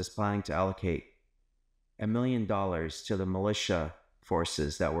Angeles is planning to allocate $1 million to the militia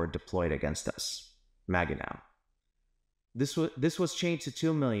forces that were deployed against us, Mag&M. This was changed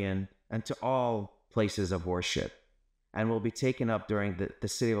to $2 million and to all places of worship, and will be taken up during the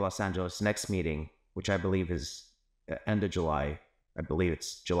city of Los Angeles next meeting, which I believe is end of July. I believe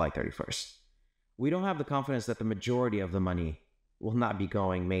it's July 31st. We don't have the confidence that the majority of the money will not be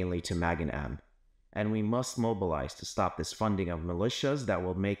going mainly to Mag&M, and we must mobilize to stop this funding of militias that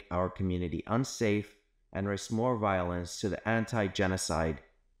will make our community unsafe and risk more violence to the anti-genocide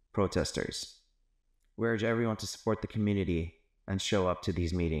protesters. We urge everyone to support the community and show up to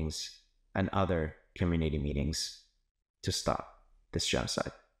these meetings and other community meetings to stop this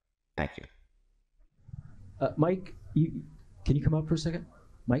genocide. Thank you. Mike, can you come up for a second?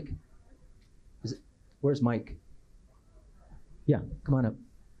 Mike? Where's Mike? Yeah, come on up.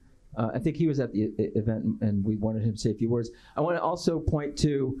 I think he was at the event and we wanted him to say a few words. I want to also point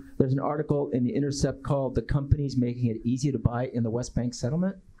to, there's an article in The Intercept called "The Companies Making It Easy to Buy in the West Bank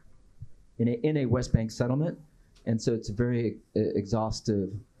Settlement," in a West Bank settlement. And so it's a very exhaustive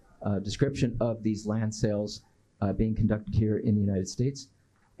description of these land sales being conducted here in the United States.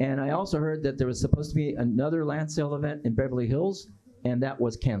 And I also heard that there was supposed to be another land sale event in Beverly Hills, and that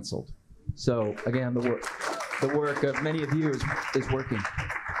was canceled. So again, the work of many of you is working.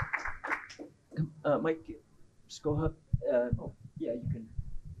 Mike, just go up. Oh, yeah, you can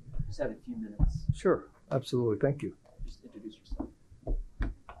just have a few minutes. Sure, absolutely. Thank you. Just introduce yourself.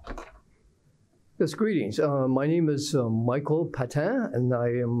 Yes, greetings. My name is Michael Patin, and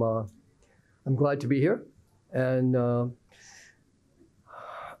I'm glad to be here. And on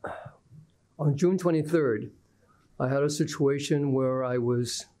June 23rd, I had a situation where I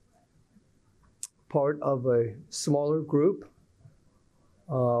was part of a smaller group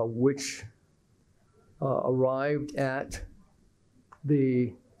which arrived at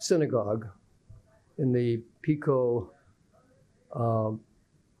the synagogue in the Pico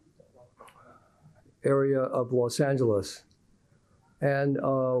area of Los Angeles And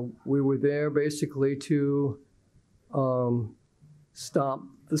we were there basically to stop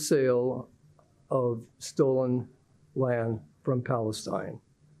the sale of stolen land from Palestine.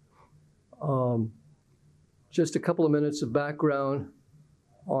 Just a couple of minutes of background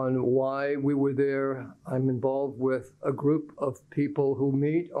on why we were there. I'm involved with a group of people who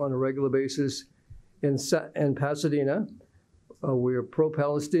meet on a regular basis in Pasadena. We are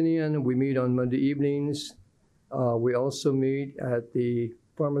pro-Palestinian. We meet on Monday evenings. We also meet at the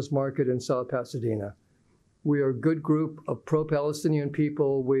farmers market in South Pasadena. We are a good group of pro-Palestinian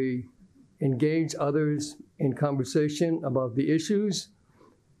people. We engage others in conversation about the issues.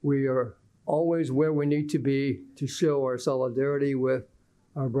 We are always where we need to be to show our solidarity with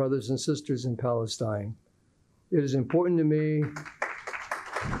our brothers and sisters in Palestine. It is important to me.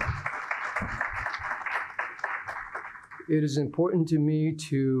 It is important to me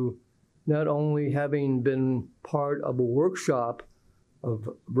to not only having been part of a workshop of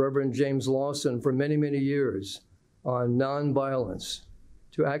Reverend James Lawson for many, many years on nonviolence,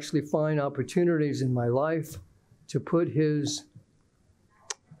 to actually find opportunities in my life to put his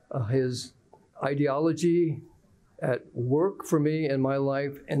ideology at work for me in my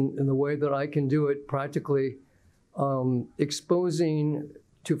life and in the way that I can do it practically, exposing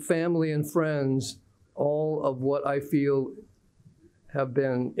to family and friends all of what I feel have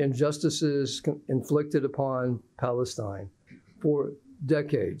been injustices inflicted upon Palestine for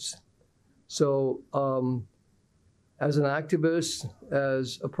decades. So as an activist,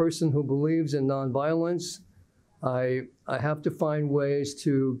 as a person who believes in nonviolence, I have to find ways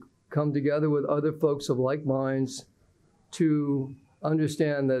to come together with other folks of like minds to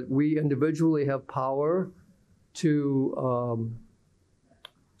understand that we individually have power to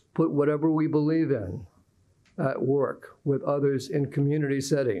put whatever we believe in at work with others in community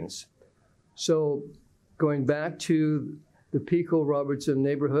settings. So going back to the Pico Robertson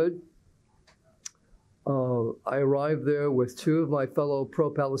neighborhood, I arrived there with two of my fellow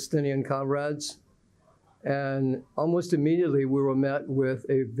pro-Palestinian comrades, and almost immediately we were met with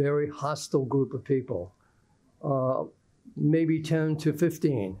a very hostile group of people, maybe 10 to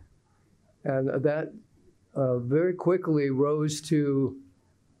 15. And that very quickly rose to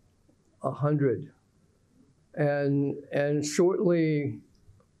 100. And shortly,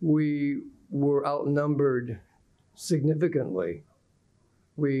 we were outnumbered significantly.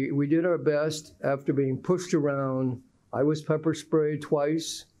 We did our best after being pushed around. I was pepper sprayed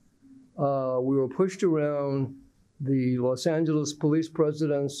twice. We were pushed around. The Los Angeles police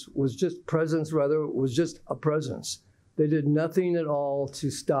presence was just a presence. They did nothing at all to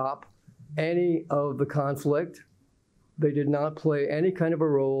stop any of the conflict. They did not play any kind of a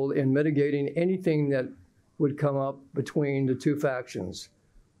role in mitigating anything that would come up between the two factions.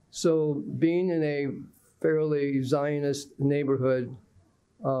 So being in a fairly Zionist neighborhood,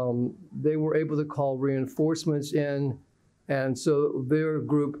 they were able to call reinforcements in, and so their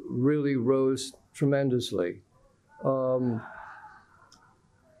group really rose tremendously.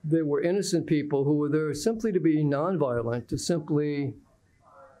 There were innocent people who were there simply to be nonviolent, to simply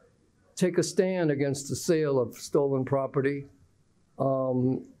take a stand against the sale of stolen property.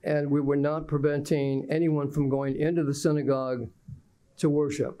 And we were not preventing anyone from going into the synagogue to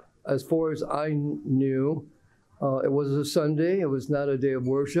worship. As far as I knew, it was a Sunday, it was not a day of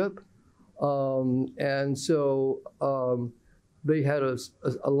worship. And so they had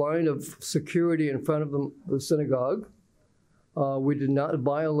a line of security in front of the synagogue. We did not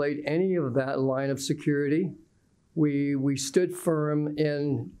violate any of that line of security. We stood firm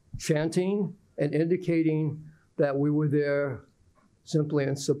in chanting and indicating that we were there simply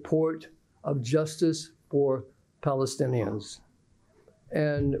in support of justice for Palestinians.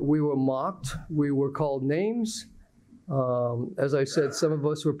 And we were mocked, we were called names. As I said, some of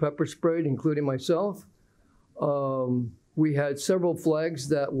us were pepper sprayed, including myself. We had several flags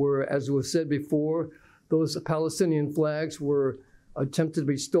that were, as was said before, those Palestinian flags were attempted to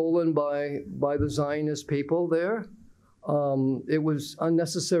be stolen by the Zionist people there. It was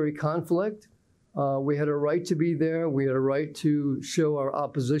unnecessary conflict. We had a right to be there. We had a right to show our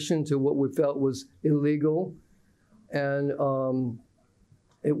opposition to what we felt was illegal. And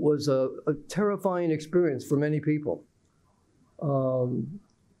it was a terrifying experience for many people.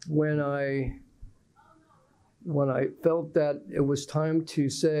 When I felt that it was time to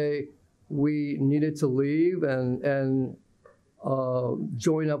say we needed to leave and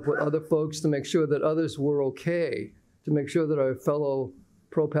join up with other folks to make sure that others were okay, to make sure that our fellow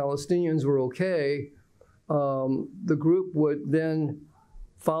pro-Palestinians were okay, the group would then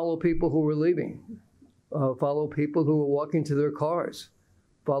follow people who were leaving, follow people who were walking to their cars,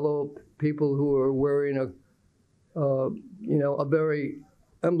 follow people who were wearing you know, a very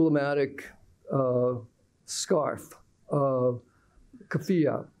emblematic scarf,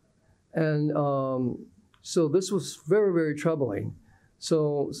 kafia. And so this was very, very troubling.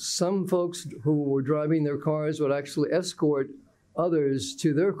 So some folks who were driving their cars would actually escort others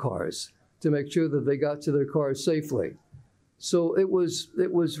to their cars to make sure that they got to their cars safely. So it was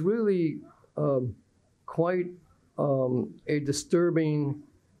really quite a disturbing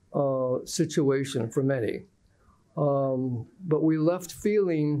situation for many. But we left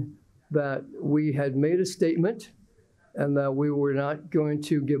feeling that we had made a statement and that we were not going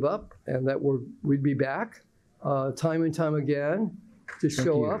to give up and that we'd be back time and time again to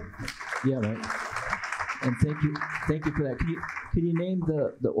show up. Yeah, right. And thank you for that. Can you name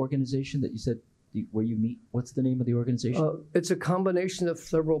the organization that you said where you meet? What's the name of the organization? It's a combination of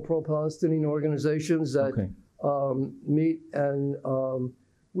several pro-Palestinian organizations that meet and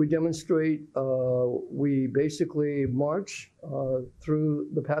we demonstrate. We basically march through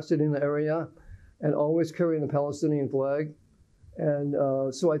the Pasadena area and always carrying the Palestinian flag. And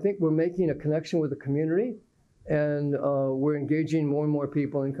so I think we're making a connection with the community and we're engaging more and more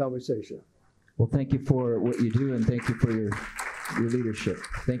people in conversation. Well, thank you for what you do and thank you for your leadership.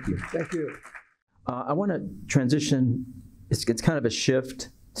 Thank you. Thank you. I want to transition, it's kind of a shift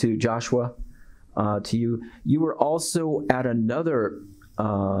to Joshua, to you. You were also at another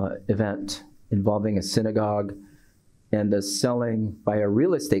event involving a synagogue and the selling by a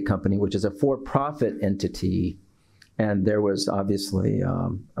real estate company, which is a for-profit entity. And there was obviously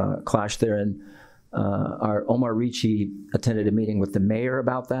a clash there. And our Omar Ricci attended a meeting with the mayor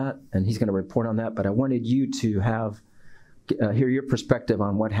about that, and he's going to report on that. But I wanted you to hear your perspective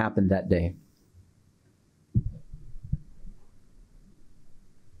on what happened that day.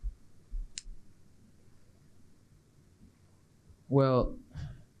 Well,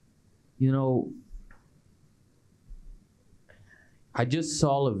 you know, I just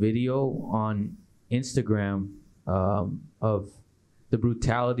saw a video on Instagram of the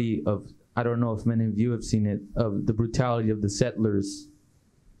brutality of, I don't know if many of you have seen it, of the brutality of the settlers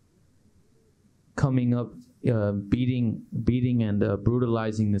coming up, beating and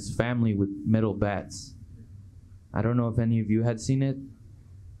brutalizing this family with metal bats. I don't know if any of you had seen it,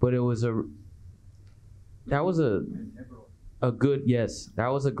 but that was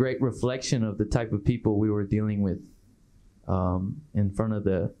a great reflection of the type of people we were dealing with in front of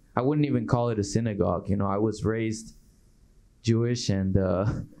I wouldn't even call it a synagogue. You know, I was raised Jewish, and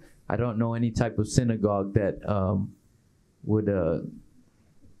I don't know any type of synagogue that would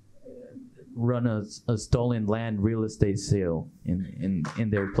run a stolen land real estate sale in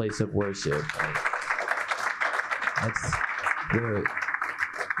their place of worship. That's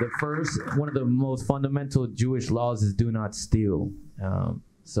the first, one of the most fundamental Jewish laws is do not steal.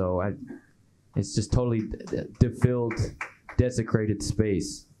 So it's just totally defilled, desecrated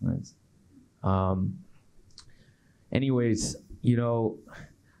space. Anyways, you know,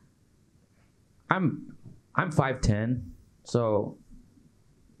 I'm 5'10", so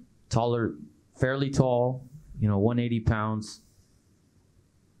taller, fairly tall, you know, 180 pounds.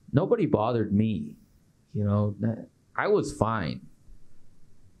 Nobody bothered me, you know, I was fine.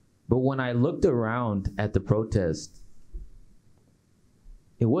 But when I looked around at the protest,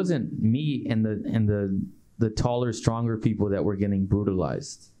 it wasn't me and the taller, stronger people that were getting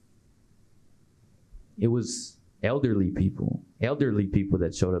brutalized. It was elderly people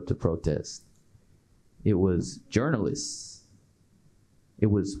that showed up to protest. It was journalists. It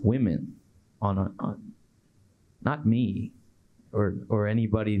was women on not me or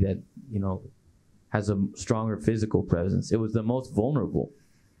anybody that, you know, has a stronger physical presence. It was the most vulnerable.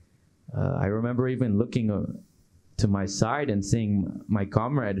 I remember even looking to my side and seeing my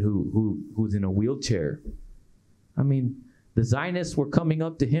comrade who's in a wheelchair. I mean, the Zionists were coming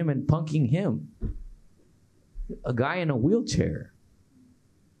up to him and punking him. A guy in a wheelchair.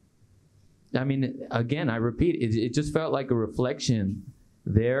 I mean, again, I repeat, it just felt like a reflection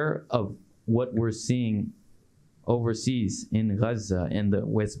there of what we're seeing overseas in Gaza and the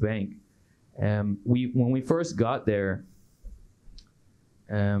West Bank. When we first got there,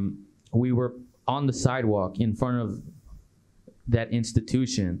 we were on the sidewalk in front of that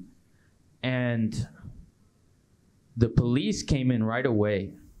institution, and the police came in right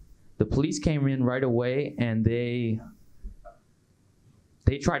away. And they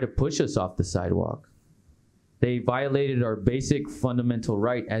tried to push us off the sidewalk. They violated our basic fundamental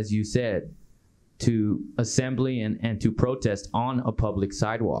right, as you said, to assembly and to protest on a public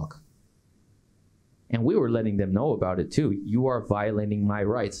sidewalk. And we were letting them know about it too. You are violating my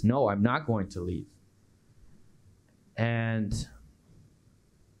rights. No, I'm not going to leave. And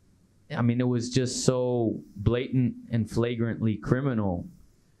I mean, it was just so blatant and flagrantly criminal.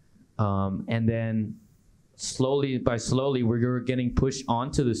 And then slowly, we were getting pushed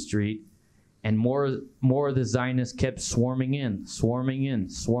onto the street, and more of the Zionists kept swarming in.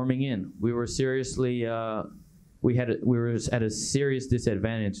 We were seriously, we were at a serious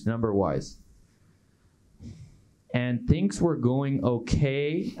disadvantage number-wise. And things were going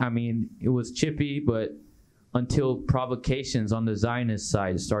okay. I mean, it was chippy, but until provocations on the Zionist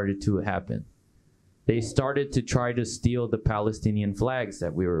side started to happen. They started to try to steal the Palestinian flags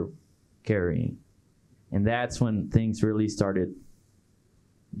that we were carrying. And that's when things really started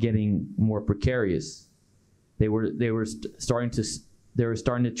getting more precarious. They were starting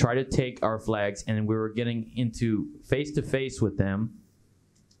to try to take our flags, and we were getting into face-to-face with them.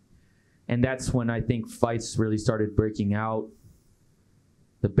 And that's when I think fights really started breaking out.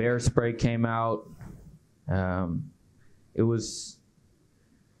 The bear spray came out. It was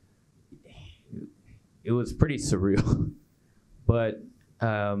pretty surreal. But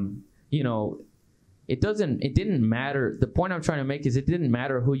you know, it didn't matter. The point I'm trying to make is it didn't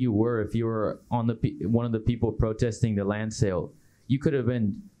matter who you were. If you were on one of the people protesting the land sale, you could have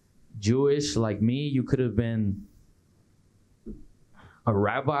been Jewish like me. You could have been a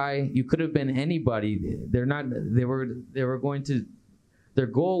rabbi. You could have been anybody. Their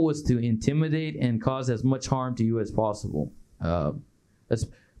goal was to intimidate and cause as much harm to you as possible.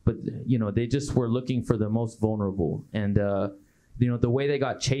 But you know, they just were looking for the most vulnerable. And you know, the way they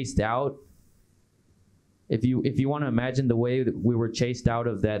got chased out. If you want to imagine the way that we were chased out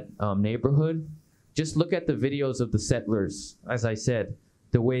of that neighborhood, just look at the videos of the settlers. As I said,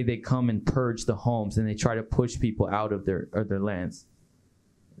 the way they come and purge the homes and they try to push people out of their lands.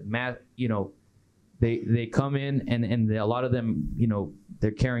 You know, they come in and a lot of them, you know,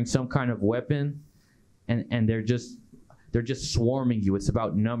 they're carrying some kind of weapon, and they're just swarming you. It's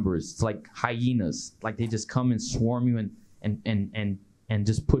about numbers. It's like hyenas. Like they just come and swarm you and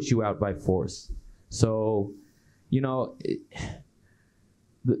just push you out by force. So, you know,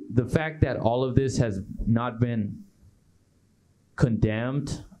 the fact that all of this has not been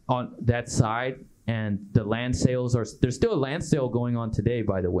condemned on that side, and the land sales there's still a land sale going on today,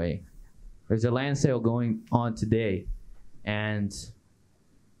 by the way. There's a land sale going on today. And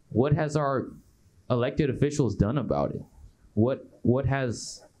what has our elected officials done about it? What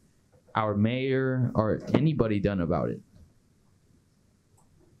has our mayor or anybody done about it?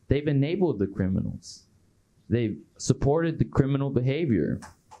 They've enabled the criminals. They've supported the criminal behavior.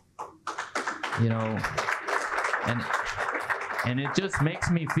 You know, and it just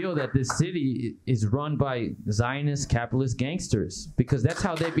makes me feel that this city is run by Zionist capitalist gangsters, because that's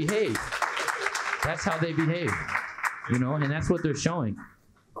how they behave. That's how they behave, you know, and that's what they're showing.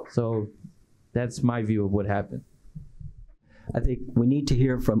 So that's my view of what happened. I think we need to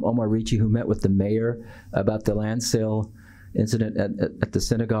hear from Omar Ricci, who met with the mayor about the land sale incident at the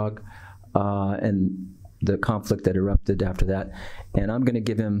synagogue and the conflict that erupted after that. And I'm going to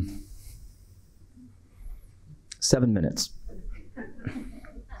give him 7 minutes.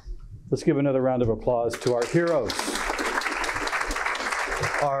 Let's give another round of applause to our heroes.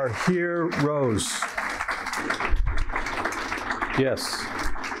 Our heroes. Yes.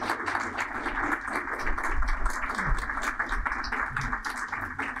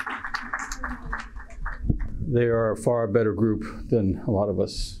 They are a far better group than a lot of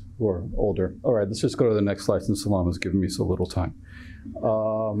us who are older. All right, let's just go to the next slide since Salam has given me so little time.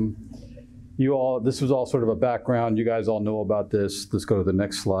 This was all sort of a background. You guys all know about this. Let's go to the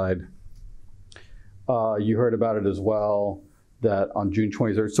next slide. You heard about it as well, that on June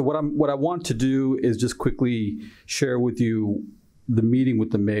 23rd. So what I want to do is just quickly share with you the meeting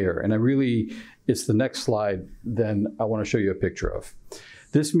with the mayor. And it's the next slide, then I want to show you a picture of.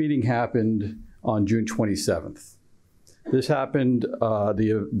 This meeting happened on June 27th. This happened,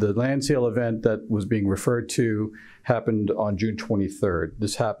 the land sale event that was being referred to happened on June 23rd.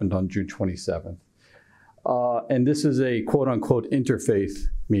 This happened on June 27th. And this is a quote unquote interfaith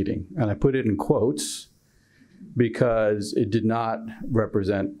meeting. And I put it in quotes because it did not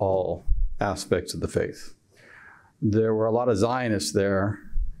represent all aspects of the faith. There were a lot of Zionists there,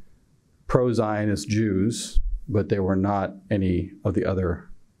 pro-Zionist Jews, but there were not any of the other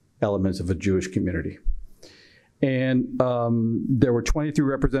elements of a Jewish community. And there were 23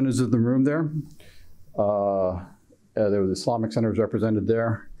 representatives in the room there. There was Islamic centers represented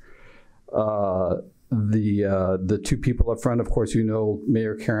there. The two people up front, of course, you know,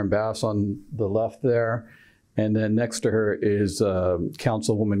 Mayor Karen Bass on the left there. And then next to her is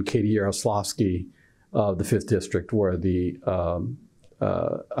Councilwoman Katie Yaroslavsky of the 5th District, where the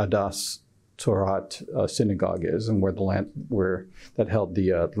Adas Torah synagogue is, and where that held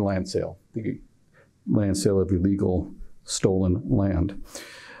the land sale of illegal stolen land.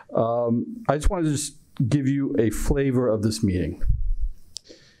 I just wanted to just give you a flavor of this meeting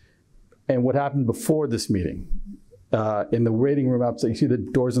and what happened before this meeting. In the waiting room outside, you see the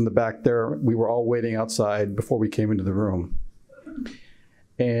doors in the back there. We were all waiting outside before we came into the room.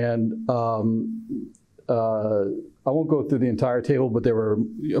 And I won't go through the entire table, but there were,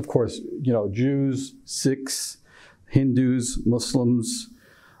 of course, Jews, Sikhs, Hindus, Muslims.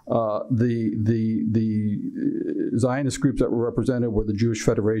 The Zionist groups that were represented were the Jewish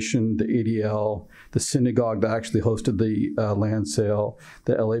Federation, the ADL, the synagogue that actually hosted the land sale,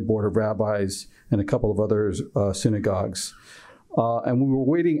 the LA Board of Rabbis, and a couple of other synagogues. And we were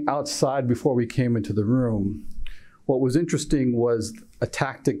waiting outside before we came into the room. What was interesting was a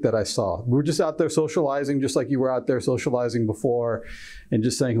tactic that I saw. We were just out there socializing, just like you were out there socializing before, and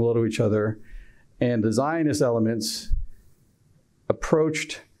just saying hello to each other. And the Zionist elements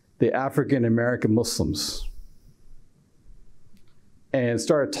approached the African American Muslims and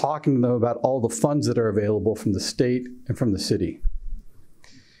started talking to them about all the funds that are available from the state and from the city.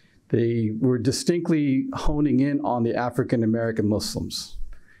 They were distinctly honing in on the African American Muslims.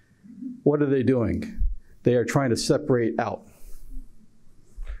 What are they doing? They are trying to separate out.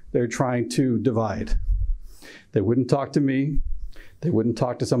 They're trying to divide. They wouldn't talk to me. They wouldn't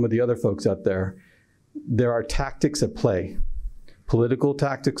talk to some of the other folks out there. There are tactics at play, political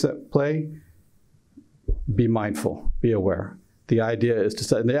tactics at play. Be mindful, be aware. The idea is to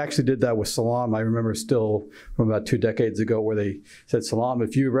set, and they actually did that with Salam. I remember still from about 2 decades ago where they said, Salam,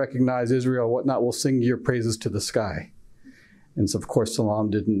 if you recognize Israel or whatnot, we'll sing your praises to the sky. And so, of course, Salam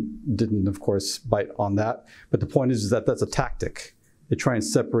didn't of course, bite on that. But the point is that that's a tactic. They try and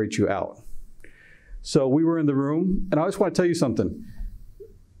separate you out. So we were in the room, and I just want to tell you something.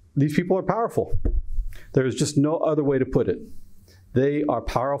 These people are powerful. There's just no other way to put it. They are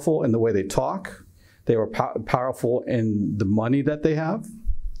powerful in the way they talk. They are powerful in the money that they have.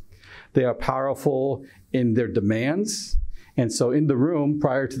 They are powerful in their demands. And so in the room,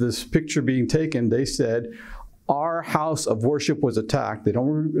 prior to this picture being taken, they said, our house of worship was attacked. They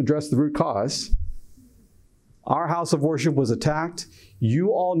don't address the root cause. Our house of worship was attacked. You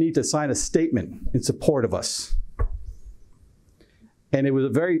all need to sign a statement in support of us. And it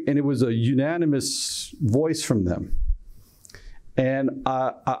was a unanimous voice from them. And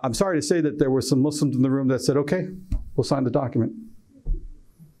I'm sorry to say that there were some Muslims in the room that said, okay, we'll sign the document.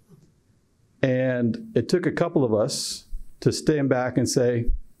 And it took a couple of us to stand back and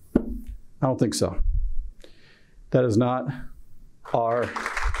say, I don't think so. That is not our,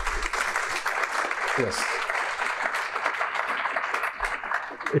 yes.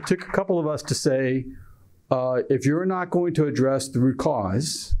 It took a couple of us to say, if you're not going to address the root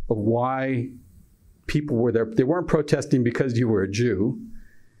cause of why people were there, they weren't protesting because you were a Jew.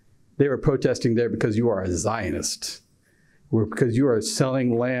 They were protesting there because you are a Zionist, or because you are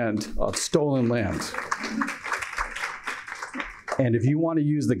selling land, stolen land. And if you want to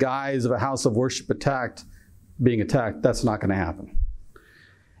use the guise of a house of worship being attacked, that's not going to happen.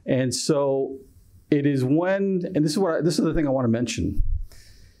 And so it is when, and this is the thing I want to mention.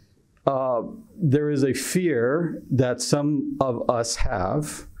 There is a fear that some of us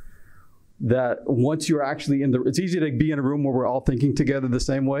have that once you're actually in the, it's easy to be in a room where we're all thinking together the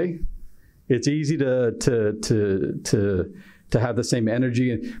same way. It's easy to have the same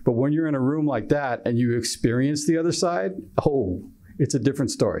energy. But when you're in a room like that and you experience the other side, oh, it's a different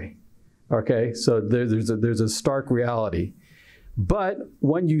story. Okay, so there's a stark reality. But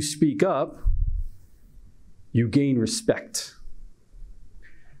when you speak up, you gain respect.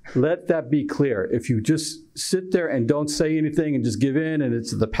 Let that be clear. If you just sit there and don't say anything and just give in, and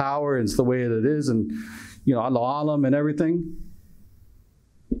it's the power, and it's the way that it is, and Allah Alam and everything,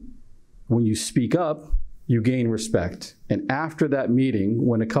 when you speak up, you gain respect. And after that meeting,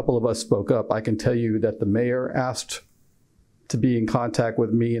 when a couple of us spoke up, I can tell you that the mayor asked to be in contact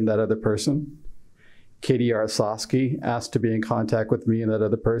with me and that other person. Katie Arasowski asked to be in contact with me and that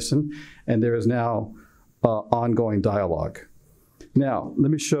other person. And there is now ongoing dialogue. Now,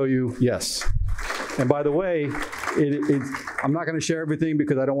 let me show you, yes. And by the way, I'm not going to share everything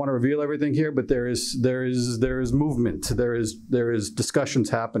because I don't want to reveal everything here, but there is movement, there is discussions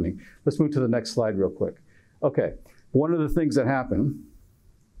happening. Let's move to the next slide real quick. Okay, one of the things that happened,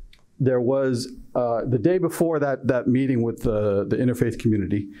 there was, the day before that meeting with the interfaith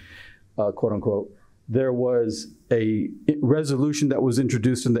community, quote unquote, there was a resolution that was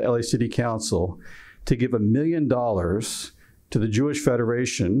introduced in the LA City Council to give $1 million to the Jewish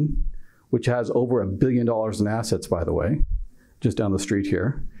Federation, which has over $1 billion in assets, by the way, just down the street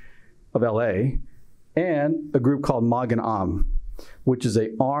here, of LA, and a group called Magen Am, which is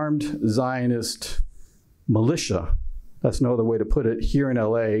an armed Zionist militia, that's no other way to put it, here in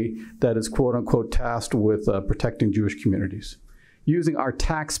LA that is quote unquote tasked with protecting Jewish communities, using our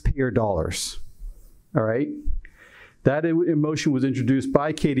taxpayer dollars, all right? That motion was introduced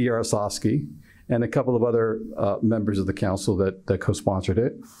by Katie Yaroslavsky and a couple of other members of the council that co-sponsored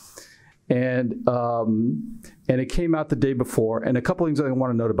it. And it came out the day before. And a couple of things I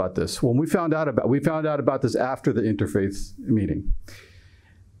want to note about this. When we found out about this after the interfaith meeting.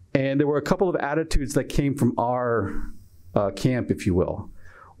 And there were a couple of attitudes that came from our camp, if you will.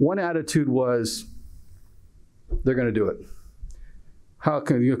 One attitude was, they're going to do it. How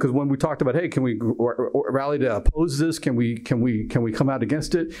can you? Because when we talked about, hey, can we rally to oppose this? Can we come out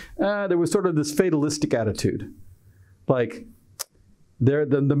against it? There was sort of this fatalistic attitude, like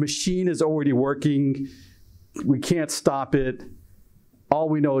the machine is already working. We can't stop it. All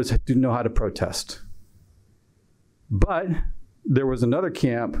we know is to know how to protest. But there was another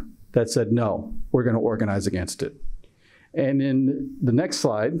camp that said, no, we're going to organize against it. And in the next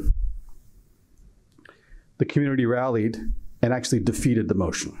slide, the community rallied and actually defeated the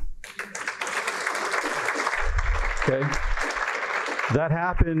motion. Okay? That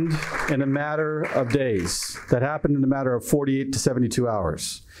happened in a matter of days. That happened in a matter of 48 to 72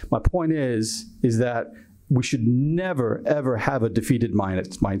 hours. My point is that we should never, ever have a defeated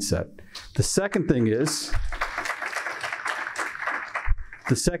mindset. The second thing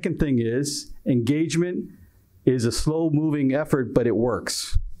is engagement is a slow-moving effort, but it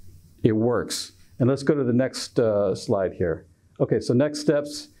works. It works. And let's go to the next slide here. Okay, so next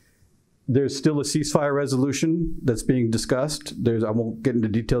steps. There's still a ceasefire resolution that's being discussed. I won't get into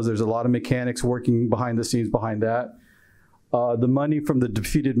details. There's a lot of mechanics working behind the scenes behind that. The money from the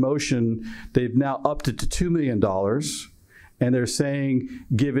defeated motion, they've now upped it to $2 million. And they're saying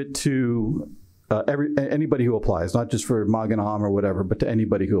give it to anybody who applies, not just for Magen Am or whatever, but to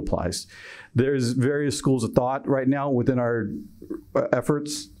anybody who applies. There's various schools of thought right now within our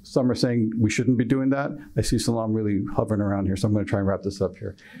efforts. Some are saying we shouldn't be doing that. I see Salam really hovering around here, so I'm going to try and wrap this up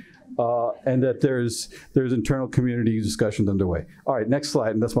here. And that there's internal community discussions underway. All right, next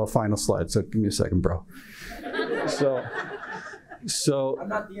slide, and that's my final slide. So give me a second, bro. So I'm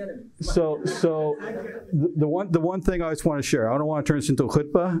not the enemy. So the one thing I always want to share. I don't want to turn this into a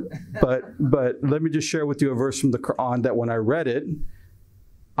khutbah, but let me just share with you a verse from the Quran that when I read it,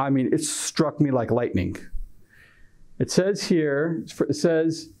 I mean, it struck me like lightning. It says here, it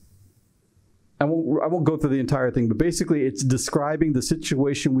says, I won't go through the entire thing, but basically it's describing the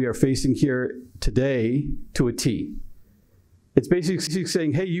situation we are facing here today to a T. It's basically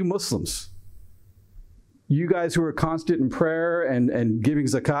saying, hey, you Muslims, you guys who are constant in prayer and giving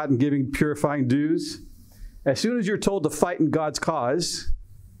zakat and giving purifying dues, as soon as you're told to fight in God's cause,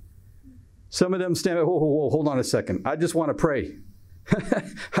 some of them stand up, whoa, hold on a second. I just want to pray.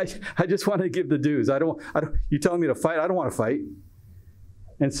 I just want to give the dues. You're telling me to fight? I don't want to fight.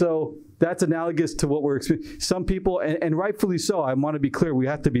 And so that's analogous to what we're experiencing. Some people, and rightfully so, I want to be clear, we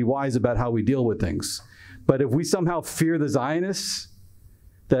have to be wise about how we deal with things. But if we somehow fear the Zionists,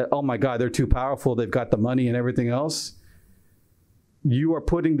 that, oh my God, they're too powerful, they've got the money and everything else, you are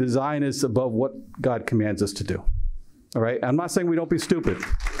putting the Zionists above what God commands us to do. All right? I'm not saying we don't be stupid.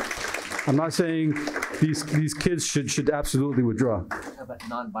 I'm not saying these kids should absolutely withdraw. How about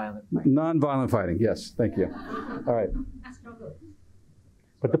nonviolent fighting? Nonviolent fighting, yes, thank you. All right.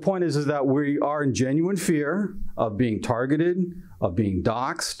 But the point is that we are in genuine fear of being targeted, of being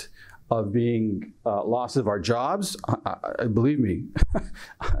doxxed, of being loss of our jobs. Believe me,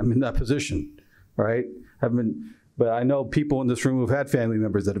 I'm in that position, all right? But I know people in this room who've had family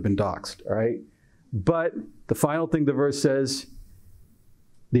members that have been doxxed, all right? But the final thing the verse says,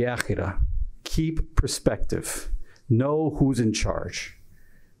 the akhirah, keep perspective. Know who's in charge.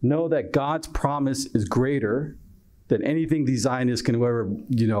 Know that God's promise is greater than anything these Zionists can ever,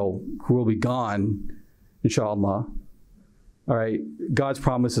 who will be gone, inshallah. All right, God's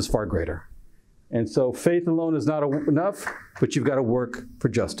promise is far greater. And so faith alone is not enough, but you've got to work for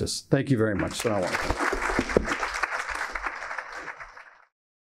justice. Thank you very much. Assalamu alaikum.